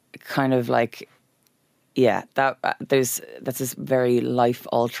is kind of like... Yeah, that's this very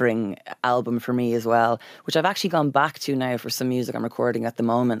life-altering album for me as well, which I've actually gone back to now for some music I'm recording at the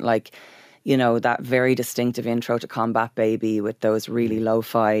moment. Like, you know, that very distinctive intro to Combat Baby with those really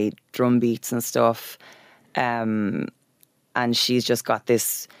lo-fi drum beats and stuff. And she's just got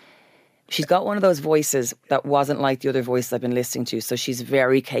this, she's got one of those voices that wasn't like the other voices I've been listening to. So she's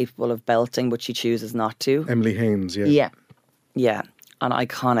very capable of belting, but she chooses not to. Emily Haynes, yeah. Yeah. Yeah. An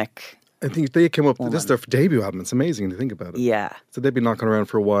iconic. I think they came up, this is their debut album. It's amazing to think about it. Yeah. So they've been knocking around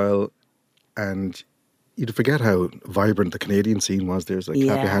for a while, and you'd forget how vibrant the Canadian scene was. There's like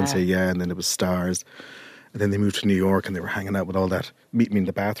Clap Your Hands, Say Yeah, and then it was Stars. And then they moved to New York and they were hanging out with all that Meet Me in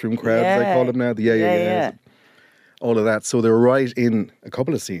the Bathroom crowd, as they call them now. The yeah. All of that. So they were right in a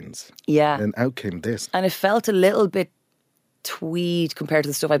couple of scenes. Yeah. And out came this. And it felt a little bit tweed compared to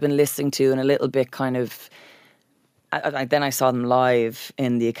the stuff I've been listening to, and a little bit kind of... then I saw them live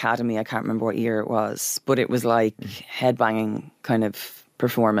in the Academy. I can't remember what year it was, but it was like headbanging kind of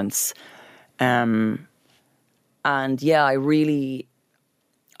performance. And yeah, I really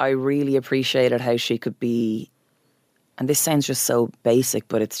appreciated how she could be, and this sounds just so basic,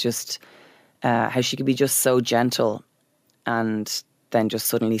 but it's just how she could be just so gentle and then just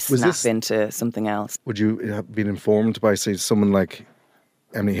suddenly snap into something else. Would you have been informed by, say, someone like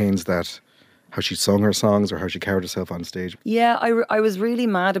Emily Haynes that how she sung her songs or how she carried herself on stage? Yeah, I was really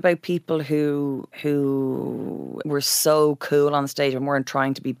mad about people who were so cool on stage and weren't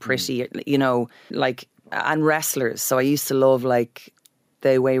trying to be pretty, you know, like, and wrestlers. So I used to love like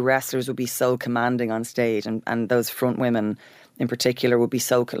the way wrestlers would be so commanding on stage, and those front women in particular would be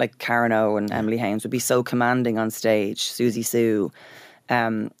so, like Karen O and Emily Haynes would be so commanding on stage, Susie Sue.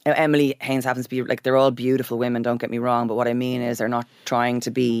 Emily Haynes happens to be, like, they're all beautiful women, don't get me wrong, but what I mean is they're not trying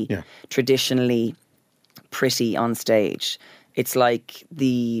to be traditionally pretty on stage. It's like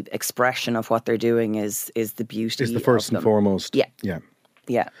the expression of what they're doing is the beauty. It's the first and foremost.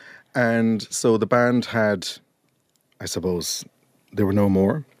 Yeah. And so the band had, I suppose, there were no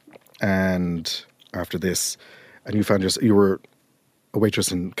more. And after this, and you found you were a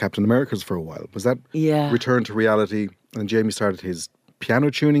waitress in Captain America's for a while. Was that return to reality? And Jamie started his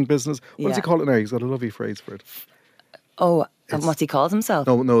piano tuning business. What does he call it now? He's got a lovely phrase for it. Oh, and what he calls himself?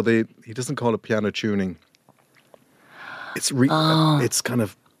 No, he doesn't call it piano tuning. It's it's kind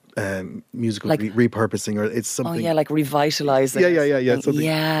of musical like, repurposing, or it's something. Oh yeah, like revitalizing.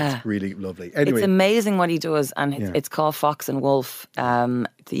 Yeah. It's really lovely. Anyway, it's amazing what he does, and it's called Fox and Wolf. That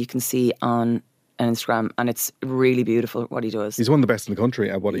you can see on Instagram, and it's really beautiful what he does. He's one of the best in the country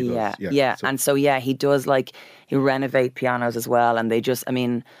at what he does. Yeah. And so he does, like, he renovate pianos as well, and they just, I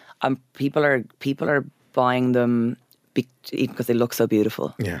mean, people are buying them because they look so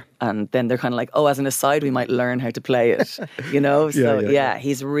beautiful. Yeah. And then they're kind of like, oh, as an aside, we might learn how to play it, you know? So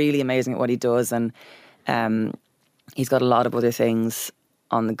he's really amazing at what he does, and he's got a lot of other things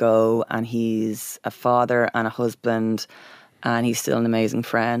on the go, and he's a father and a husband, and he's still an amazing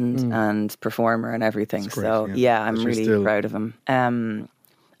friend and performer and everything. Great, so I'm really proud of him. And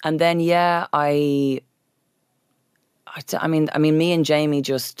then I mean, me and Jamie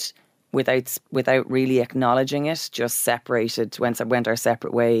just without really acknowledging it, just separated, went our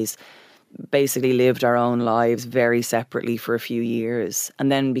separate ways. Basically, lived our own lives very separately for a few years,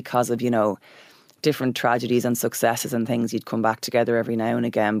 and then because of different tragedies and successes and things, you'd come back together every now and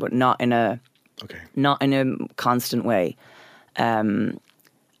again, but not in a constant way. And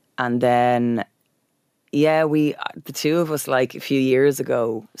then, the two of us, like, a few years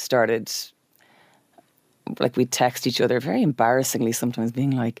ago started, like, we'd text each other very embarrassingly sometimes,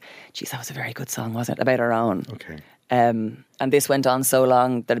 being like, geez, that was a very good song, wasn't it? About our own. Okay. And this went on so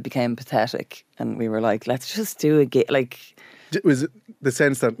long that it became pathetic, and we were like, let's just do a like. Was it the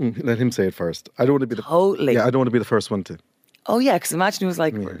sense that let him say it first? I don't want to be totally. I don't want to be the first one to. Oh yeah, because imagine it was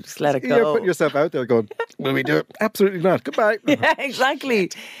like, just let it go. You're putting yourself out there going, will we do it? Absolutely not. Goodbye. Yeah, exactly.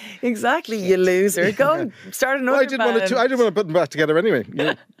 You loser. Go and start another band. I didn't want to put them back together anyway.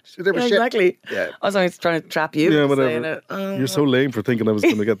 Exactly. Yeah. I was only trying to trap you. Yeah, whatever. You're so lame for thinking I was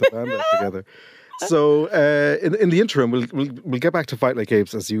going to get the band back together. So in the interim, we'll get back to Fight Like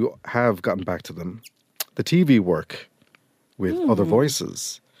Apes, as you have gotten back to them. The TV work with Other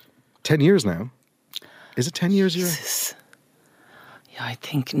Voices. 10 years now. Is it 10 years? Yeah, I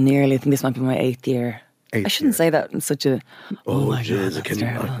think this might be my 8th year. I shouldn't say that in such a... Oh my God, that's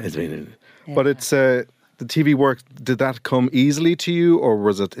terrible. But it's the TV work, did that come easily to you, or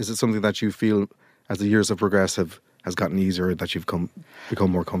is it something that you feel as the years have progressed has gotten easier, that you've become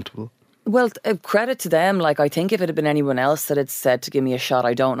more comfortable? Well, credit to them. Like, I think if it had been anyone else that had said to give me a shot,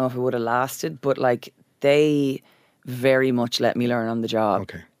 I don't know if it would have lasted, but like, they very much let me learn on the job.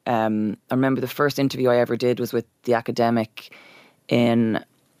 Okay. I remember the first interview I ever did was with the Academic in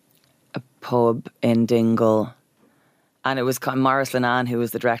a pub in Dingle, And it was kind of Maurice Linan, who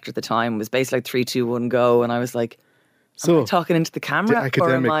was the director at the time, was basically like 3, 2, 1, go. And I was like, am I talking into the camera?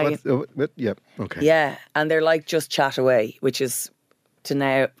 Academic. Or am I... Yeah, okay. Yeah, and they're like, just chat away, which is,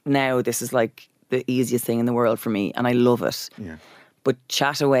 to now this is like the easiest thing in the world for me, and I love it. Yeah. But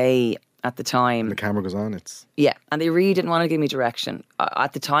chat away at the time... When the camera goes on, it's... Yeah, and they really didn't want to give me direction.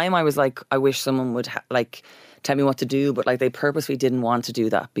 At the time, I was like, I wish someone would tell me what to do, but like they purposely didn't want to do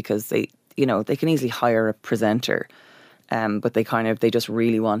that because they can easily hire a presenter. But they just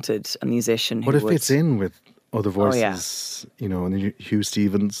really wanted a musician who But it fits in with other voices, and Hugh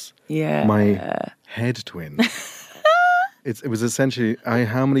Stevens, my head twin. It was essentially,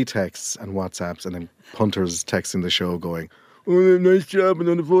 how many texts and WhatsApps and then punters texting the show going, oh, nice job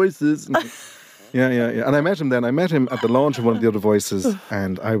on the voices. Yeah. And I met him then. I met him at the launch of one of the other voices,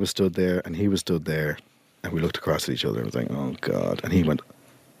 and I was stood there and he was stood there, and we looked across at each other and was like, oh God. And he went,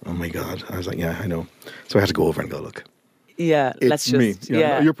 oh my God. I was like, yeah, I know. So I had to go over and go, look. Yeah, it's me.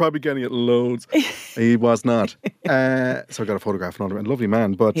 You're probably getting it loads. He was not. So I got a photograph and all that. Lovely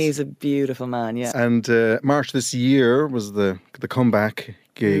man, but he's a beautiful man. Yeah. And March this year was the comeback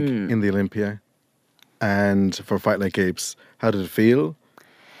gig in the Olympia, and for Fight Like Apes, how did it feel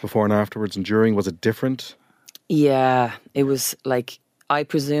before and afterwards and during? Was it different? Yeah, it was like I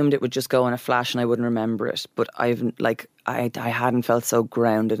presumed it would just go in a flash and I wouldn't remember it, but I hadn't felt so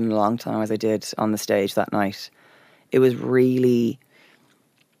grounded in a long time as I did on the stage that night. It was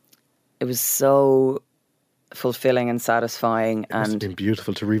so fulfilling and satisfying. It must have been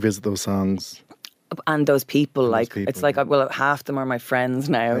beautiful to revisit those songs. And those people, it's like, well, half them are my friends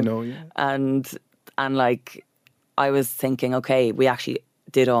now. I know, yeah. And like, I was thinking, okay, we actually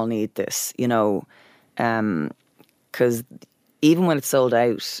did all need this, because even when it sold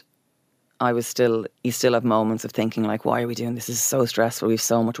out, you still have moments of thinking like, why are we doing this? This is so stressful. We have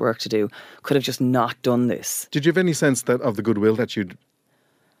so much work to do. Could have just not done this. Did you have any sense of the goodwill that you'd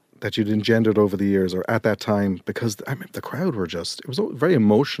engendered over the years or at that time? Because I mean, the crowd it was very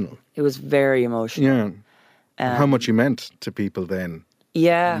emotional. It was very emotional. Yeah. How much you meant to people then.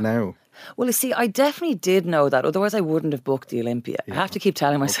 Yeah. Now. Well, you see, I definitely did know that. Otherwise, I wouldn't have booked the Olympia. Yeah. I have to keep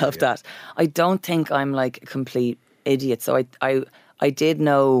telling myself that. I don't think I'm like a complete idiot. So I did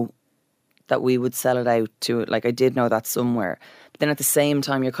know that we would sell it out to, like, I did know that somewhere. But then at the same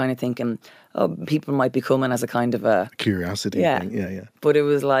time, you're kind of thinking, oh, people might be coming as a kind of a curiosity thing. Yeah. But it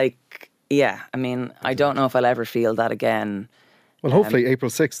was like, I mean, I don't know if I'll ever feel that again. Well, hopefully April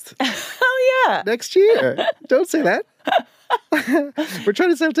 6th. Oh, yeah. Next year. Don't say that. We're trying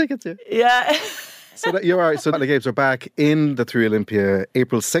to sell tickets here. Yeah. So you're all right. So the Apes are back in the 3 Olympia,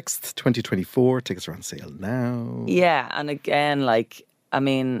 April 6th, 2024. Tickets are on sale now. Yeah. And again, like, I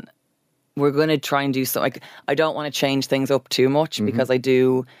mean, we're going to try and do so. Like, I don't want to change things up too much because I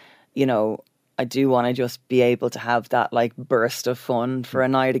do want to just be able to have that like burst of fun for a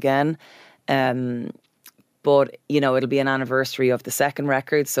night again. But, it'll be an anniversary of the second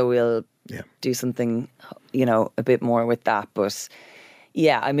record. So we'll do something, a bit more with that. But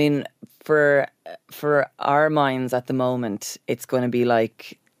yeah, I mean, for our minds at the moment, it's going to be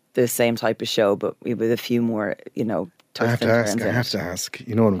like the same type of show, but with a few more, I have to ask.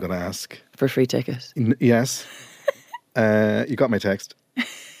 You know what I'm going to ask? For a free ticket? Yes. You got my text.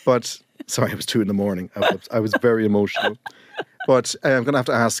 But, sorry, it was 2 a.m. I was very emotional. But I'm going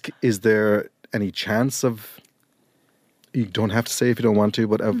to ask, is there any chance of, you don't have to say if you don't want to,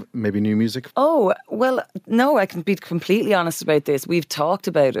 but of maybe new music? Oh, well, no, I can be completely honest about this. We've talked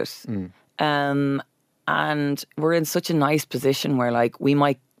about it. And we're in such a nice position where like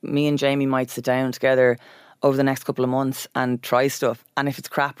me and Jamie might sit down together over the next couple of months and try stuff. And if it's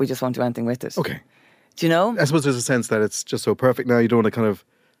crap, we just won't do anything with it. Okay. Do you know? I suppose there's a sense that it's just so perfect now. You don't want to kind of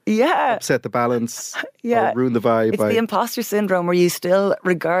upset the balance or ruin the vibe. It's the imposter syndrome where you still,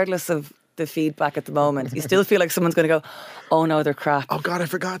 regardless of the feedback at the moment, you still feel like someone's going to go, oh no, they're crap. Oh God, I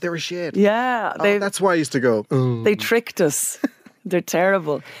forgot they were shit. Yeah. That's why I used to go. They tricked us. They're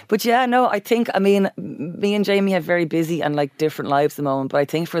terrible. But yeah, no, I think, I mean, me and Jamie have very busy and like different lives at the moment, but I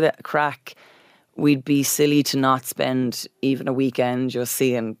think for the crack, we'd be silly to not spend even a weekend just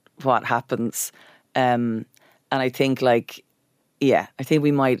seeing what happens. And I think like, I think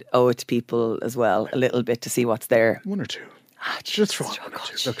we might owe it to people as well a little bit to see what's there. 1 or 2. Just for 1 or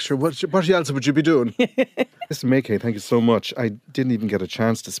 2. Look, sure, what else would you be doing? Listen, Maykay, thank you so much. I didn't even get a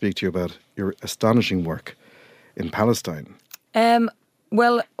chance to speak to you about your astonishing work in Palestine.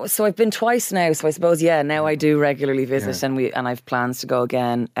 Well, so I've been twice now, so I suppose, now I do regularly visit and I've plans to go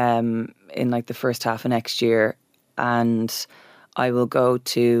again in like the first half of next year, and I will go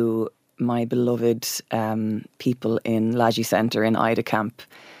to my beloved people in Lajee Centre in Ida Camp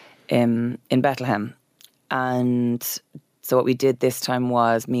in Bethlehem, And so what we did this time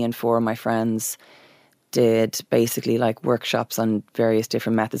was me and 4 of my friends did basically like workshops on various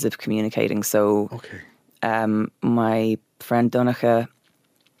different methods of communicating. So my friend Donnacha,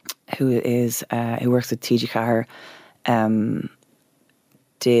 who works with TG Carr,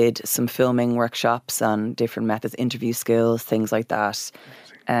 did some filming workshops on different methods, interview skills, things like that.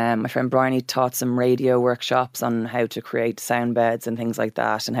 My friend Bryony taught some radio workshops on how to create sound beds and things like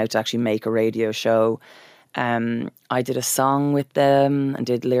that, and how to actually make a radio show. I did a song with them and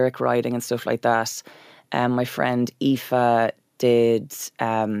did lyric writing and stuff like that. My friend Aoife did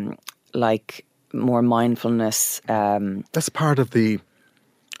like more mindfulness. That's part of the,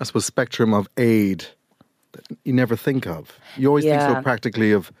 I suppose, spectrum of aid that you never think of. You always think so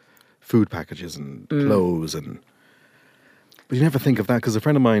practically of food packages and clothes, but you never think of that, because a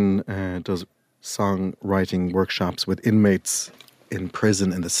friend of mine does songwriting workshops with inmates in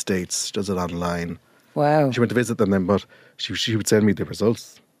prison in the States. She does it online. Wow. She went to visit them then, but she would send me the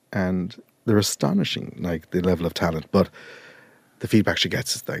results, and they're astonishing, like the level of talent. But the feedback she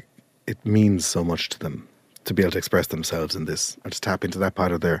gets is like, it means so much to them to be able to express themselves in this and to tap into that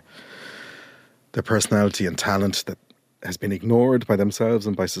part of their personality and talent that has been ignored by themselves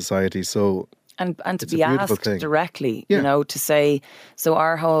and by society. So and to be asked directly, you know, to say, so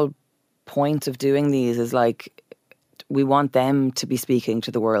our whole point of doing these is like, we want them to be speaking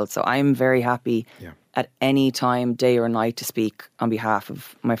to the world. So I'm very happy at any time, day or night, to speak on behalf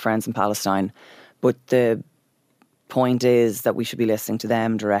of my friends in Palestine. But the point is that we should be listening to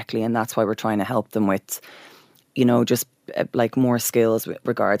them directly, and that's why we're trying to help them with, you know, just like more skills with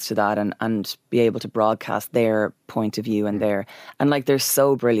regards to that, and be able to broadcast their point of view and like they're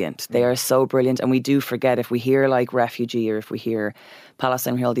so brilliant. They are so brilliant, and we do forget, if we hear like refugee or if we hear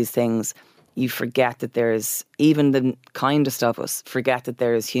Palestine, we hear all these things, you forget that there's, even the kindest of us forget that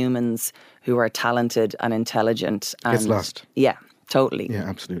there's humans who are talented and intelligent. And gets lost. Yeah, totally. Yeah,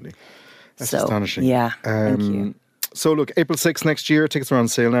 absolutely. That's astonishing. Yeah, thank you. So look, April 6th next year, tickets are on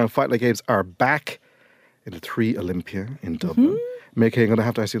sale now. Fight Like Apes are back in the 3 Olympia in Dublin. Maykay, I'm going to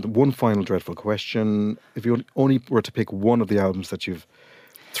have to ask you one final dreadful question. If you only were to pick one of the albums that you've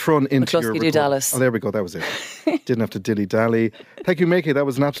thrown into your record. Dallas. Oh, there we go. That was it. Didn't have to dilly-dally. Thank you, Maykay. That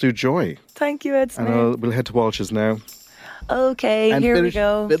was an absolute joy. Thank you, Ed Smith. And we'll head to Walsh's now. Okay, and here we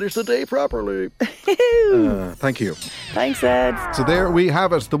go. Finish the day properly. Thank you. Thanks, Ed. So there we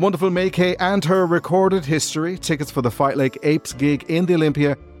have it. The wonderful Maykay and her recorded history. Tickets for the Fight Like Apes gig in the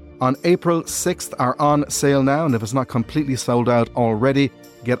Olympia on April 6th are on sale now. And if it's not completely sold out already,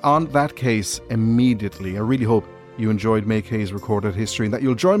 get on that case immediately. I really hope you enjoyed Maykay's recorded history and that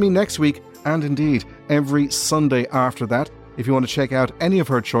you'll join me next week, and indeed every Sunday after that. If you want to check out any of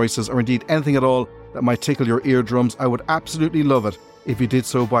her choices, or indeed anything at all that might tickle your eardrums, I would absolutely love it if you did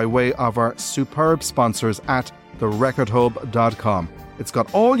so by way of our superb sponsors at therecordhub.com. It's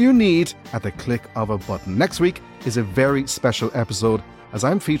got all you need at the click of a button. Next week is a very special episode, as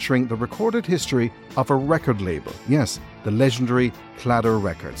I'm featuring the recorded history of a record label. Yes, the legendary Cladder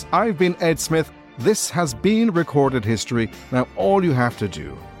Records. I've been Ed Smith. This has been Recorded History. Now, all you have to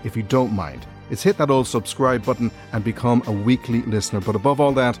do, if you don't mind, is hit that old subscribe button and become a weekly listener. But above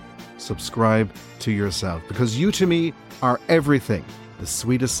all that, subscribe to yourself, because you to me are everything. The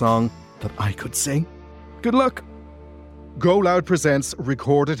sweetest song that I could sing. Good luck. Go Loud presents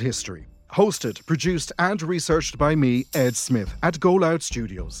Recorded History. Hosted, produced and researched by me, Ed Smith, at Go Loud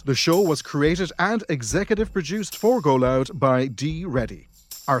Studios. The show was created and executive produced for Go Loud by D. Reddy.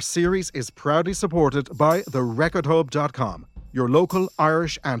 Our series is proudly supported by therecordhub.com, your local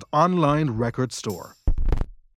Irish and online record store.